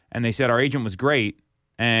 And they said, our agent was great.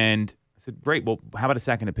 And I said, great. Well, how about a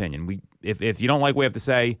second opinion? If you don't like what we have to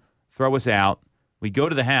say, throw us out. We go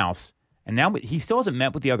to the house. And now he still hasn't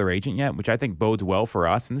met with the other agent yet, which I think bodes well for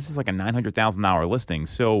us. And this is like a $900,000 listing.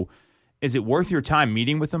 So is it worth your time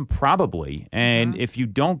meeting with them? Probably. And if you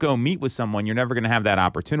don't go meet with someone, you're never going to have that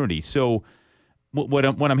opportunity. So what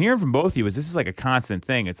I'm hearing from both of you is this is like a constant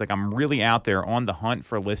thing. It's like I'm really out there on the hunt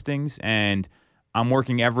for listings, and I'm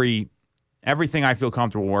working everything I feel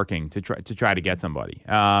comfortable working to try to get somebody.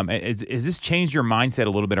 Has this changed your mindset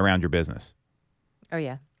a little bit around your business? Oh,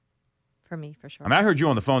 yeah. For me, for sure. I mean, I heard you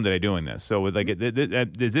on the phone today doing this. So, like,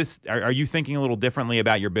 is this? Are you thinking a little differently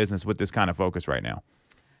about your business with this kind of focus right now?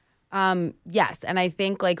 Yes, and I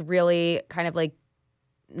think like really kind of like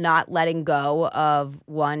not letting go of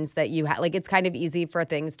ones that you have. Like, it's kind of easy for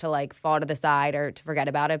things to like fall to the side or to forget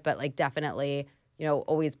about it, but like definitely,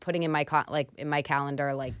 always putting in my in my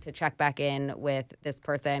calendar like to check back in with this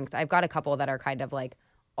person, because I've got a couple that are kind of like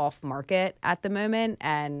off market at the moment,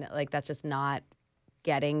 and like that's just not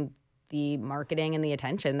getting the marketing and the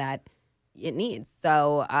attention that it needs.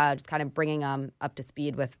 So just kind of bringing them up to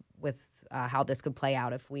speed with how this could play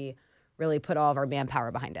out if we really put all of our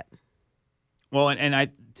manpower behind it. Well,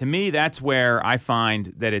 and to me, that's where I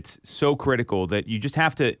find that it's so critical that you just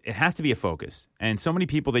have to, it has to be a focus. And so many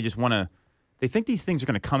people, they think these things are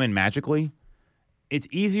going to come in magically. It's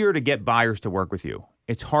easier to get buyers to work with you.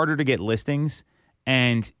 It's harder to get listings.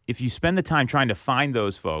 And if you spend the time trying to find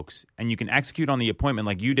those folks and you can execute on the appointment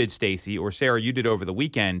like you did, Stacy, or Sarah, you did over the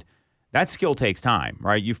weekend, that skill takes time,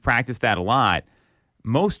 right? You've practiced that a lot.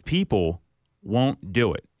 Most people won't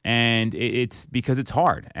do it. And it's because it's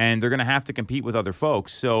hard. And they're going to have to compete with other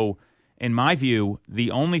folks. So in my view,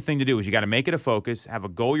 the only thing to do is you got to make it a focus, have a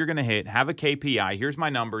goal you're going to hit, have a KPI. Here's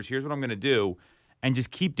my numbers. Here's what I'm going to do. And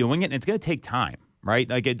just keep doing it. And it's going to take time. Right?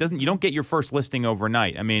 Like you don't get your first listing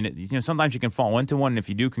overnight. I mean, sometimes you can fall into one, and if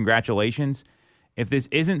you do, congratulations. If this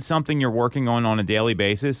isn't something you're working on a daily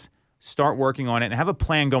basis, start working on it and have a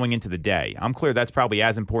plan going into the day. I'm clear that's probably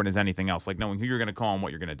as important as anything else, like knowing who you're going to call and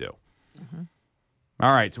what you're going to do. Mm-hmm.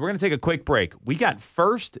 All right, so we're going to take a quick break. We got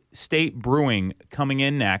First State Brewing coming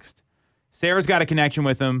in next. Sarah's got a connection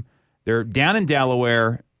with them. They're down in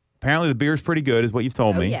Delaware. Apparently the beer's pretty good, is what you've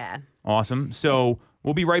told me. Yeah. Awesome. So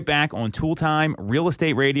we'll be right back on Toole Time, Real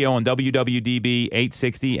Estate Radio on WWDB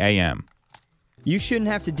 860 AM. You shouldn't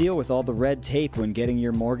have to deal with all the red tape when getting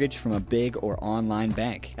your mortgage from a big or online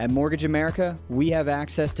bank. At Mortgage America, we have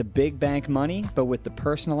access to big bank money, but with the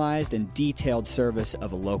personalized and detailed service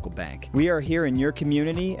of a local bank. We are here in your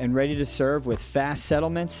community and ready to serve with fast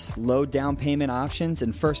settlements, low down payment options,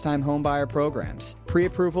 and first-time homebuyer programs.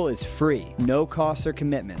 Pre-approval is free, no costs or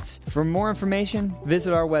commitments. For more information,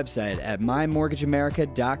 visit our website at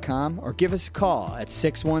mymortgageamerica.com or give us a call at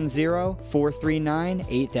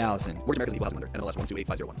 610-439-8000. Mortgage America is equal housing lender. NMLS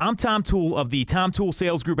 128501. I'm Tom Toole of the Tom Toole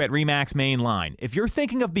Sales Group at RE/MAX Main Line. If you're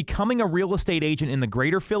thinking of becoming a real estate agent in the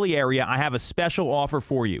greater Philly area, I have a special offer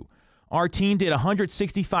for you. Our team did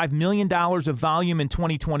 $165 million of volume in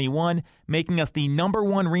 2021, making us the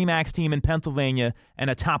 #1 RE/MAX team in Pennsylvania and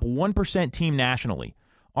a top 1% team nationally.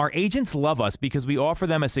 Our agents love us because we offer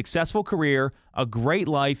them a successful career, a great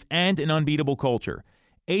life, and an unbeatable culture.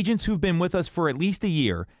 Agents who've been with us for at least a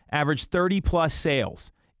year average 30-plus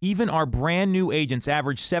sales. Even our brand new agents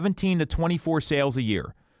average 17 to 24 sales a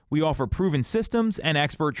year. We offer proven systems and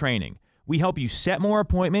expert training. We help you set more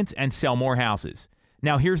appointments and sell more houses.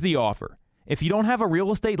 Now here's the offer. If you don't have a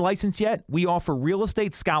real estate license yet, we offer real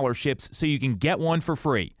estate scholarships so you can get one for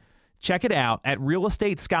free. Check it out at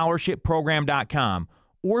realestatescholarshipprogram.com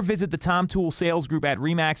or visit the Tom Toole Sales Group at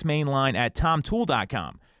RE/MAX Main Line at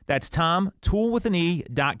tomtoole.com. That's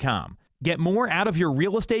tomtoole.com. Get more out of your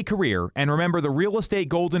real estate career, and remember the real estate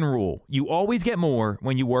golden rule. You always get more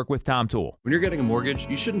when you work with Tom Toole. When you're getting a mortgage,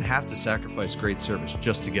 you shouldn't have to sacrifice great service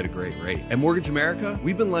just to get a great rate. At Mortgage America,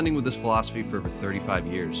 we've been lending with this philosophy for over 35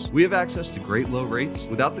 years. We have access to great low rates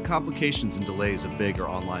without the complications and delays of big or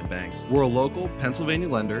online banks. We're a local Pennsylvania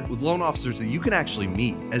lender with loan officers that you can actually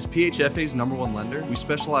meet. As PHFA's #1 lender, we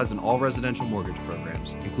specialize in all residential mortgage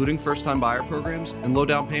programs, including first-time buyer programs and low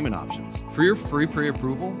down payment options. For your free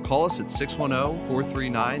pre-approval, call us at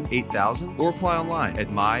 610-439-8000 or apply online at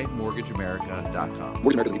mymortgageamerica.com. Mortgage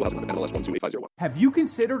America's equal housing lender, NMLS 128501. Have you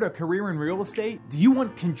considered a career in real estate? Do you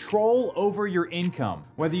want control over your income?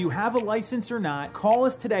 Whether you have a license or not, call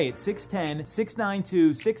us today at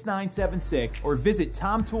 610-692-6976 or visit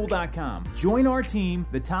tomtoole.com. Join our team,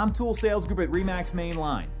 the Tom Toole Sales Group at RE/MAX Main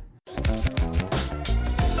Line.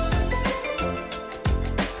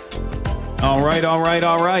 All right.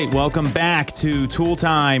 Welcome back to Toole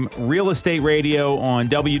Time Real Estate Radio on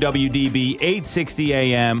WWDB 860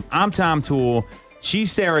 AM. I'm Tom Toole.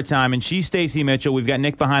 She's Sarah Time, and she's Stacy Mitchell. We've got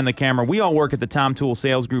Nick behind the camera. We all work at the Tom Toole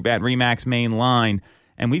Sales Group at RE/MAX Main Line,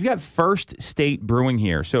 and we've got First State Brewing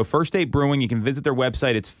here. So First State Brewing, you can visit their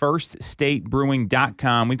website. It's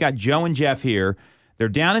firststatebrewing.com. We've got Joe and Jeff here. They're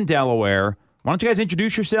down in Delaware. Why don't you guys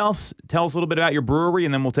introduce yourselves, tell us a little bit about your brewery,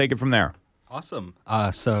 and then we'll take it from there. Awesome.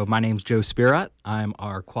 So my name's Joe Spirat. I'm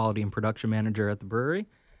our quality and production manager at the brewery.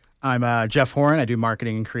 I'm Jeff Horan. I do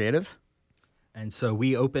marketing and creative. And so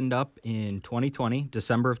we opened up in 2020,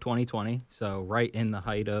 December of 2020. So right in the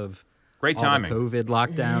height of great all timing. the COVID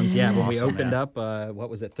lockdowns. Yeah, when we Awesome, opened yeah. up, what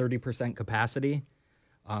was it, 30% capacity?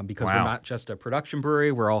 Because Wow. we're not just a production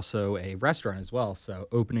brewery, we're also a restaurant as well. So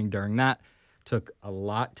opening during that took a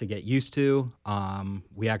lot to get used to.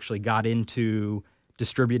 We actually got into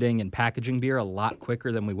distributing and packaging beer a lot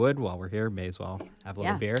quicker than we would. While we're here, may as well have a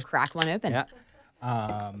little beer. Crack one open. Yeah.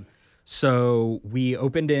 So we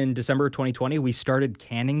opened in December of 2020. We started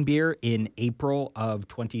canning beer in April of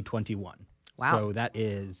 2021. Wow. So that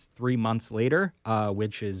is 3 months later,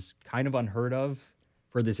 which is kind of unheard of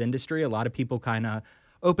for this industry. A lot of people kind of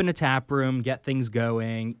open a tap room, get things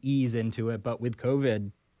going, ease into it. But with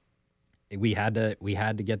COVID, we had to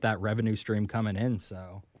get that revenue stream coming in.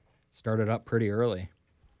 So started up pretty early.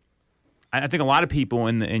 I think a lot of people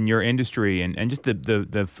in your industry and just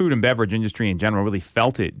the food and beverage industry in general really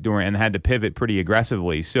felt it during and had to pivot pretty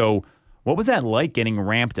aggressively. So what was that like getting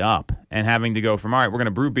ramped up and having to go from, all right, we're going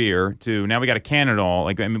to brew beer to now we got to can it all?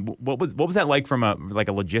 Like, I mean, what was that like from a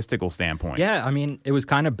logistical standpoint? Yeah, I mean, it was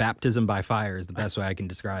kind of baptism by fire is the best way I can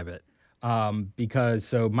describe it. Because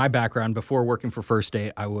so my background before working for First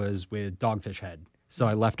State, I was with Dogfish Head. So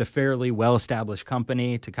I left a fairly well-established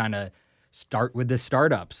company to kind of start with this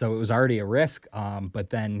startup. So it was already a risk,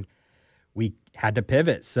 but then we had to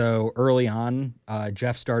pivot. So early on,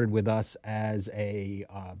 Jeff started with us as a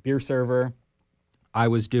beer server. I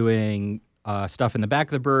was doing stuff in the back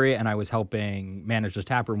of the brewery, and I was helping manage the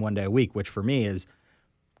tap room one day a week, which for me is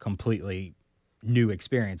completely new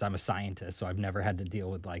experience. I'm a scientist, so I've never had to deal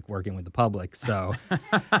with like working with the public. So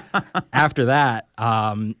after that,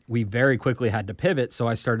 we very quickly had to pivot. So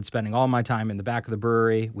I started spending all my time in the back of the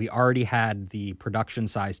brewery. We already had the production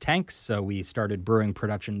size tanks, so we started brewing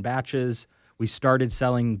production batches. We started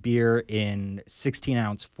selling beer in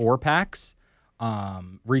 16-ounce 4-packs.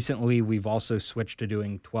 Recently, we've also switched to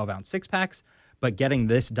doing 12-ounce 6-packs, but getting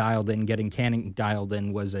this dialed in, getting canning dialed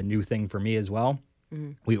in was a new thing for me as well.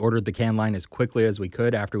 Mm-hmm. We ordered the can line as quickly as we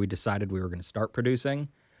could after we decided we were going to start producing.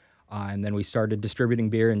 And then we started distributing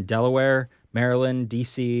beer in Delaware, Maryland,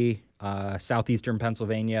 D.C., southeastern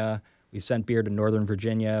Pennsylvania. We've sent beer to Northern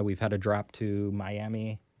Virginia. We've had a drop to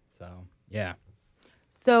Miami. So, yeah.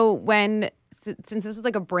 So since this was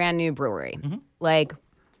like a brand new brewery, like,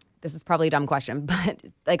 this is probably a dumb question, but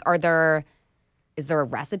like, are there is there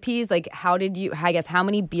recipes? Like, how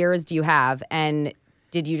many beers do you have? And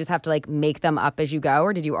did you just have to like make them up as you go?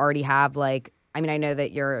 Or did you already have like, I mean, I know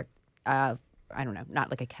that you're, I don't know, not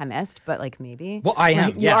like a chemist, but like maybe. Well, I am.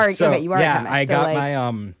 Like, you are a chemist. I got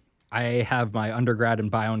my, I have my undergrad in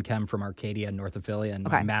bio and chem from Arcadia in North of Philly and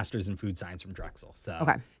my master's in food science from Drexel. So,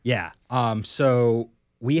 yeah. So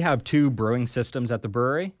we have 2 brewing systems at the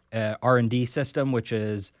brewery, R&D system, which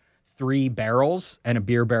is 3 barrels, and a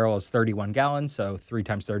beer barrel is 31 gallons. So 3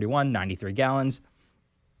 times 31, 93 gallons.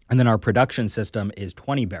 And then our production system is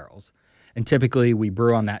 20 barrels. And typically we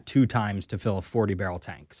brew on that 2 times to fill a 40-barrel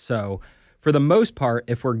tank. So for the most part,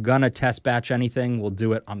 if we're going to test batch anything, we'll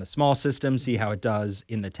do it on the small system, see how it does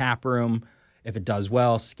in the tap room. If it does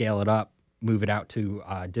well, scale it up, move it out to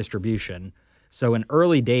distribution. So in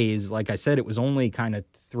early days, like I said, it was only kind of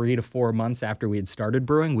 3 to 4 months after we had started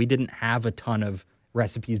brewing. We didn't have a ton of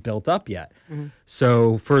recipes built up yet. Mm-hmm.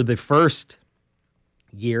 So for the first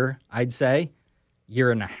year, I'd say, year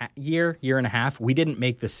and a half, we didn't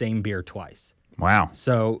make the same beer twice. Wow.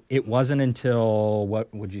 So it wasn't until,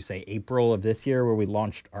 what would you say, April of this year where we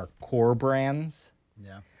launched our core brands.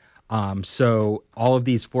 Yeah. So all of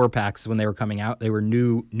these 4-packs, when they were coming out, they were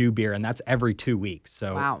new beer, and that's every 2 weeks.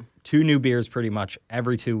 So 2 new beers pretty much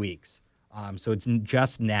every 2 weeks. So it's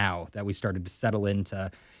just now that we started to settle into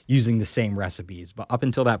using the same recipes. But up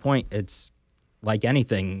until that point, it's like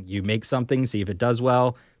anything. You make something, see if it does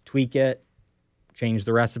well, tweak it, change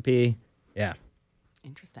the recipe. Yeah.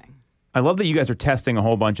 Interesting. I love that you guys are testing a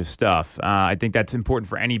whole bunch of stuff. I think that's important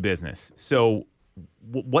for any business. So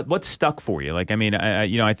what's stuck for you? Like, I mean,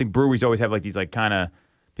 I think breweries always have like these like kind of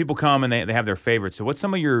people come and they have their favorites. So what's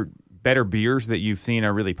some of your better beers that you've seen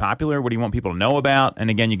are really popular? What do you want people to know about? And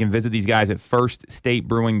again, you can visit these guys at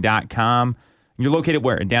firststatebrewing.com. You're located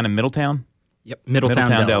where? Down in Middletown? Yep,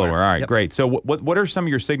 Middletown, Delaware. All right, yep. Great. So what are some of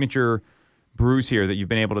your signature brews here that you've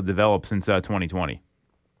been able to develop since 2020?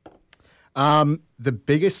 The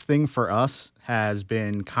biggest thing for us has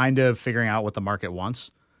been kind of figuring out what the market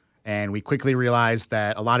wants. And we quickly realized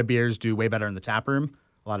that a lot of beers do way better in the tap room.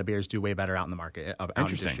 A lot of beers do way better out in the market, out in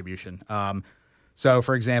distribution. So,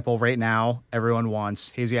 for example, right now, everyone wants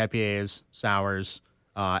hazy IPAs, sours,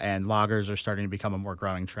 and lagers are starting to become a more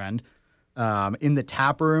growing trend. In the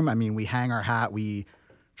tap room, I mean, we hang our hat. We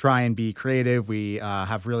try and be creative. We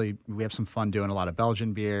have some fun doing a lot of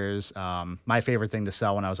Belgian beers. My favorite thing to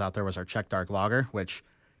sell when I was out there was our Czech Dark Lager, which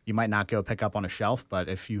you might not go pick up on a shelf, but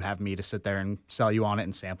if you have me to sit there and sell you on it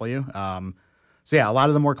and sample you. So yeah, a lot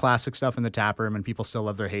of the more classic stuff in the tap room, and people still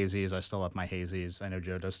love their hazies. I still love my hazies. I know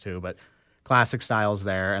Joe does too, but classic styles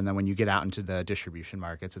there. And then when you get out into the distribution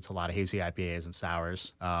markets, it's a lot of hazy IPAs and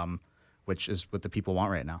sours, which is what the people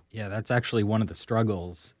want right now. Yeah, that's actually one of the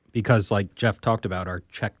struggles because like Jeff talked about our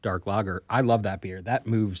Czech Dark Lager. I love that beer. That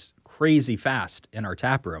moves crazy fast in our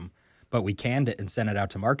tap room, but we canned it and sent it out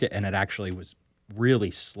to market, and it actually was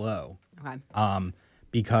really slow. Okay.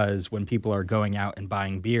 Because when people are going out and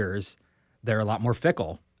buying beers, they're a lot more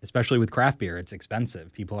fickle, especially with craft beer. It's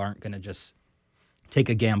expensive. People aren't going to just take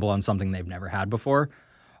a gamble on something they've never had before.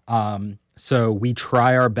 So we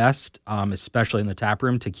try our best, especially in the tap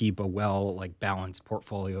room, to keep a balanced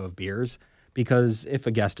portfolio of beers, because if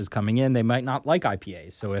a guest is coming in, they might not like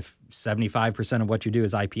IPAs. So if 75% of what you do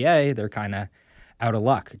is IPA, they're kind of out of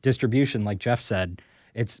luck. Distribution, like Jeff said,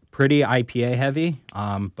 it's pretty IPA heavy,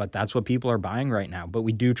 but that's what people are buying right now. But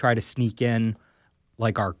we do try to sneak in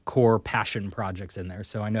like our core passion projects in there.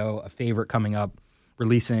 So I know a favorite coming up,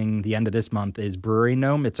 releasing the end of this month, is Brewery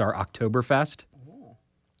Gnome. It's our Oktoberfest. Ooh.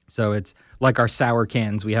 So it's like our sour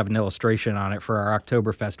cans. We have an illustration on it for our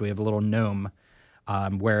Oktoberfest. We have a little gnome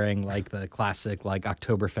wearing like the classic like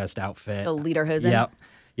Oktoberfest outfit. The lederhosen.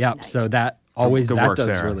 Yep. Nice. So that always does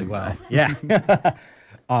Sarah. Really well. Yeah.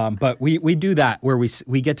 But we do that where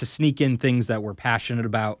we get to sneak in things that we're passionate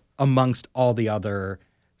about amongst all the other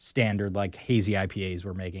standard like hazy IPAs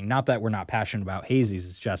we're making. Not that we're not passionate about hazies.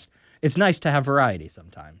 It's just it's nice to have variety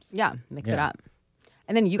sometimes. Yeah, mix it up.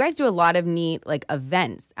 And then you guys do a lot of neat like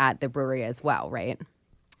events at the brewery as well, right?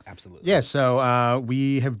 Absolutely. Yeah, so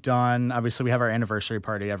we have done, obviously we have our anniversary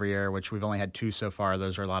party every year, which we've only had 2 so far.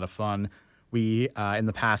 Those are a lot of fun. We, in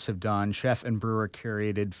the past, have done chef and brewer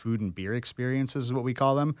curated food and beer experiences is what we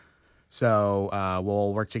call them. So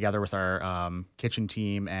we'll work together with our kitchen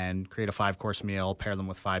team and create a 5-course meal, pair them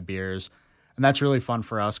with 5 beers. And that's really fun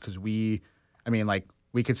for us because we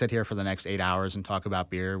could sit here for the next 8 hours and talk about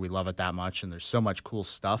beer. We love it that much, and there's so much cool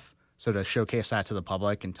stuff. So to showcase that to the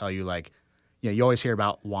public and tell you, like, you always hear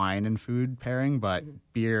about wine and food pairing, but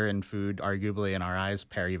beer and food, arguably in our eyes,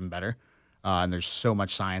 pair even better. And there's so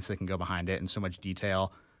much science that can go behind it and so much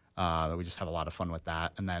detail that we just have a lot of fun with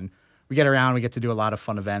that. And then we get around. We get to do a lot of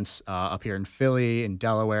fun events up here in Philly, in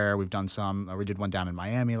Delaware. We've done some. We did one down in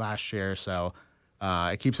Miami last year. So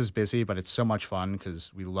it keeps us busy, but it's so much fun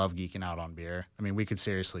because we love geeking out on beer. I mean, we could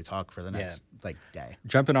seriously talk for the next day.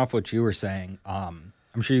 Jumping off what you were saying, I'm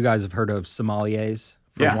sure you guys have heard of sommeliers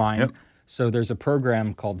for wine. Yep. So there's a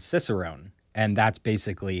program called Cicerone, and that's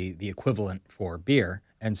basically the equivalent for beer.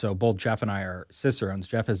 And so both Jeff and I are Cicerones.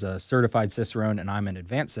 Jeff is a certified Cicerone, and I'm an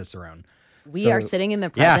advanced Cicerone. We are sitting in the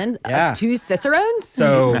presence of two Cicerones?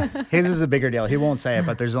 So his is a bigger deal. He won't say it,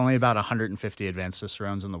 but there's only about 150 advanced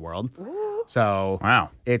Cicerones in the world. Ooh. So wow,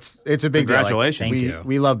 it's a big deal. Congratulations. Thank you.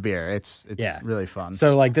 We love beer. It's really fun.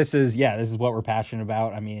 So like this is what we're passionate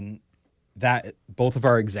about. I mean, that both of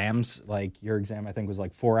our exams, like your exam I think was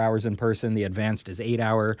like 4 hours in person. The advanced is 8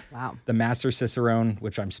 hour. Wow. The Master Cicerone,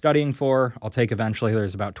 which I'm studying for, I'll take eventually.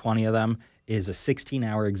 There's about 20 of them. Is a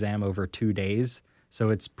 16-hour exam over 2 days. So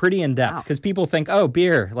it's pretty in depth because people think, oh,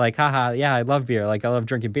 beer, like, haha, yeah, I love beer, like I love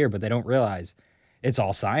drinking beer, but they don't realize it's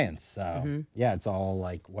all science. So yeah, it's all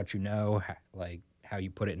like what you know, like how you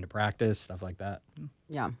put it into practice, stuff like that.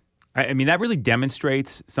 Yeah. I mean, that really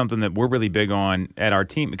demonstrates something that we're really big on at our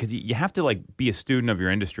team because you have to like be a student of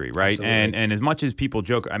your industry, right? Absolutely. And as much as people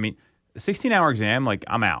joke, I mean, the 16-hour exam, like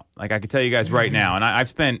I'm out. Like I can tell you guys right now, and I've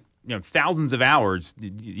spent thousands of hours,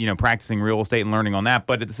 practicing real estate and learning on that.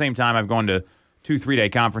 But at the same time, I've gone to 2-3 day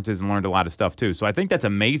conferences and learned a lot of stuff too. So I think that's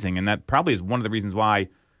amazing, and that probably is one of the reasons why,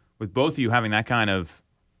 with both of you having that kind of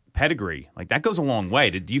pedigree, like that goes a long way.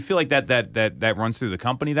 Do you feel like that runs through the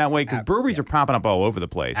company that way? Because breweries are popping up all over the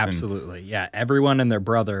place. Absolutely, yeah. Everyone and their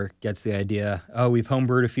brother gets the idea. Oh, we've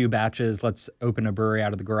homebrewed a few batches. Let's open a brewery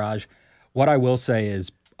out of the garage. What I will say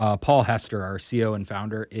is, Paul Hester, our CEO and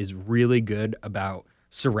founder, is really good about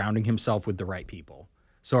surrounding himself with the right people.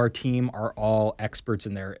 So our team are all experts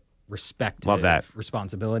in their respective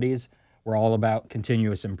responsibilities. We're all about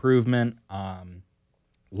continuous improvement,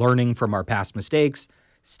 learning from our past mistakes,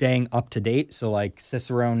 staying up to date. So like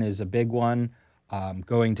Cicerone is a big one,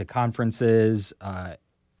 going to conferences,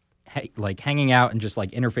 like hanging out and just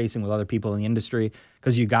like interfacing with other people in the industry,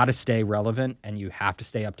 because you got to stay relevant and you have to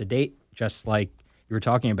stay up to date. Just like you were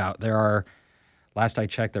talking about, last I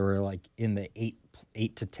checked, there were like in the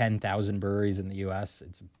 8 to 10,000 breweries in the U.S.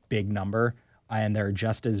 It's a big number. And there are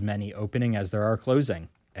just as many opening as there are closing.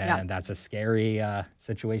 And that's a scary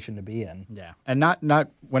situation to be in. Yeah. And not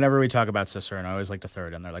whenever we talk about Cicerone, I always like to throw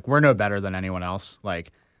it in there. Like, we're no better than anyone else.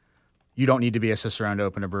 Like, you don't need to be a Cicerone to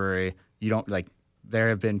open a brewery. You don't, like, there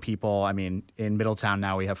have been people, I mean, in Middletown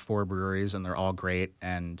now we have 4 breweries and they're all great.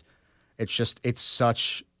 And it's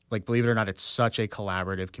such, like, believe it or not, it's such a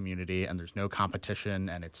collaborative community and there's no competition.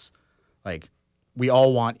 And it's, like, we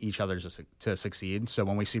all want each other to succeed. So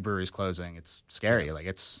when we see breweries closing, it's scary. Like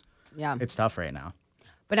it's tough right now.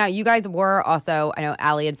 But now you guys were also, I know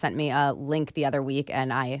Allie had sent me a link the other week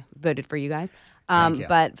and I voted for you guys. Thank you.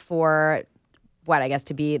 But for I guess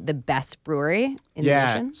to be the best brewery in the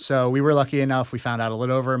nation? So we were lucky enough. We found out a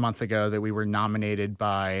little over a month ago that we were nominated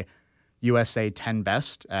by USA 10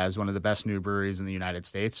 Best as one of the best new breweries in the United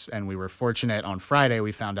States. And we were fortunate on Friday,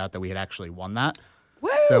 we found out that we had actually won that. Woo!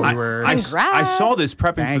 So we were. I saw this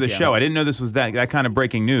prepping for the you. show. I didn't know this was that kind of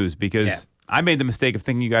breaking news because I made the mistake of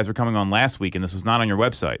thinking you guys were coming on last week and this was not on your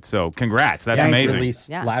website. So congrats. That's amazing. Released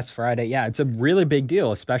last Friday. Yeah, it's a really big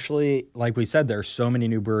deal, especially like we said, there are so many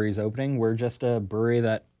new breweries opening. We're just a brewery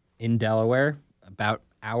that in Delaware, about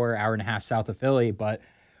hour and a half south of Philly, but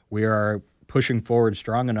we are pushing forward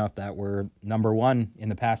strong enough that we're number one in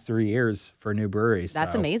the past 3 years for new breweries.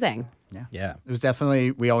 That's amazing. Yeah. It was definitely,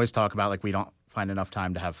 we always talk about like we don't find enough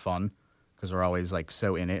time to have fun because we're always like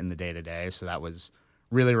so in it in the day to day. So that was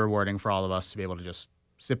really rewarding for all of us to be able to just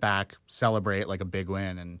sit back, celebrate like a big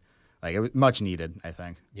win, and like it was much needed, I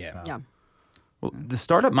think. Yeah. Yeah. Well, the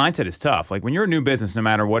startup mindset is tough. Like when you're a new business, no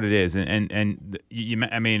matter what it is, and you,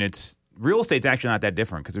 I mean, it's real estate's actually not that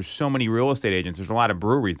different because there's so many real estate agents. There's a lot of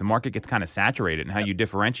breweries. The market gets kind of saturated, and how you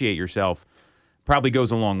differentiate yourself probably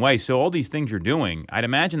goes a long way. So all these things you're doing, I'd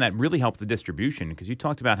imagine that really helps the distribution because you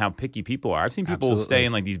talked about how picky people are. I've seen people stay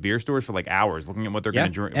in like these beer stores for like hours looking at what they're going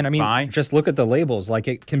to drink. And I mean, buy. just look at the labels. Like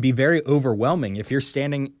it can be very overwhelming if you're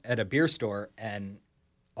standing at a beer store and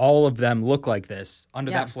all of them look like this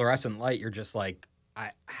under that fluorescent light. You're just like,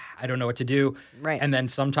 I don't know what to do. Right. And then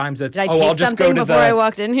sometimes it's, Did I take I'll just go to before I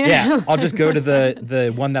walked in here? Yeah, I'll just go to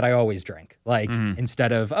the one that I always drink. Like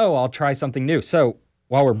instead of, I'll try something new. So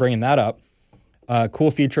while we're bringing that up, a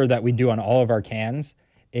cool feature that we do on all of our cans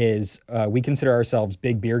is we consider ourselves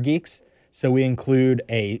big beer geeks. So we include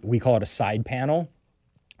we call it a side panel.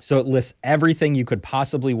 So it lists everything you could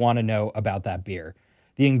possibly want to know about that beer.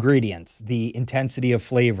 The ingredients, the intensity of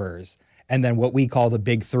flavors, and then what we call the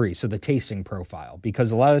big three, so the tasting profile.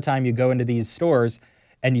 Because a lot of the time you go into these stores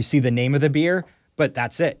and you see the name of the beer, but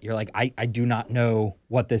that's it. You're like, I do not know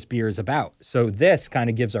what this beer is about. So this kind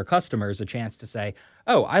of gives our customers a chance to say,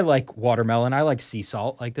 oh, I like watermelon, I like sea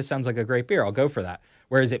salt. Like, this sounds like a great beer. I'll go for that.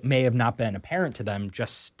 Whereas it may have not been apparent to them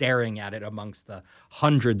just staring at it amongst the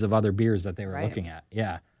hundreds of other beers that they were looking at.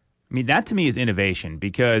 Yeah. I mean, that to me is innovation,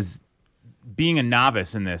 because being a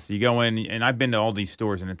novice in this, you go in, and I've been to all these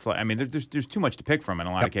stores, and it's like, I mean, there's too much to pick from in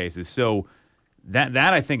a lot of cases. So that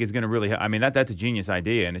I think is going to really, I mean, that's a genius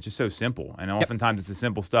idea, and it's just so simple. And oftentimes it's the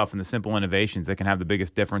simple stuff and the simple innovations that can have the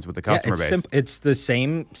biggest difference with the customer base. It's the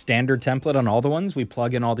same standard template on all the ones. We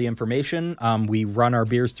plug in all the information. We run our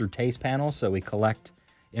beers through taste panels, so we collect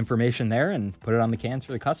information there and put it on the cans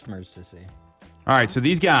for the customers to see. All right, so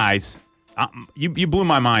these guys, you blew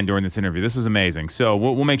my mind during this interview. This was amazing. So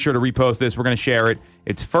we'll make sure to repost this. We're going to share it.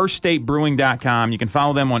 It's firststatebrewing.com. You can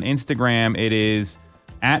follow them on Instagram. It is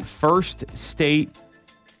at First State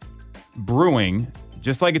Brewing,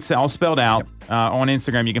 just like it's all spelled out on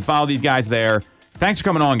Instagram. You can follow these guys there. Thanks for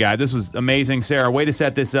coming on, guys. This was amazing. Sarah, way to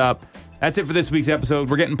set this up. That's it for this week's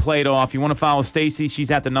episode. We're getting played off. You want to follow Stacy?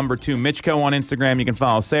 She's at the number 2 Mitchko on Instagram. You can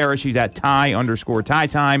follow Sarah. She's at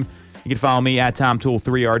Ty_Ty Time. You can follow me at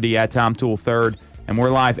TomToole3RD, at TomToole3rd. And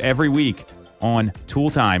we're live every week on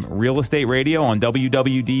Toole Time, Real Estate Radio on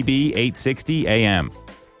WWDB 860 AM.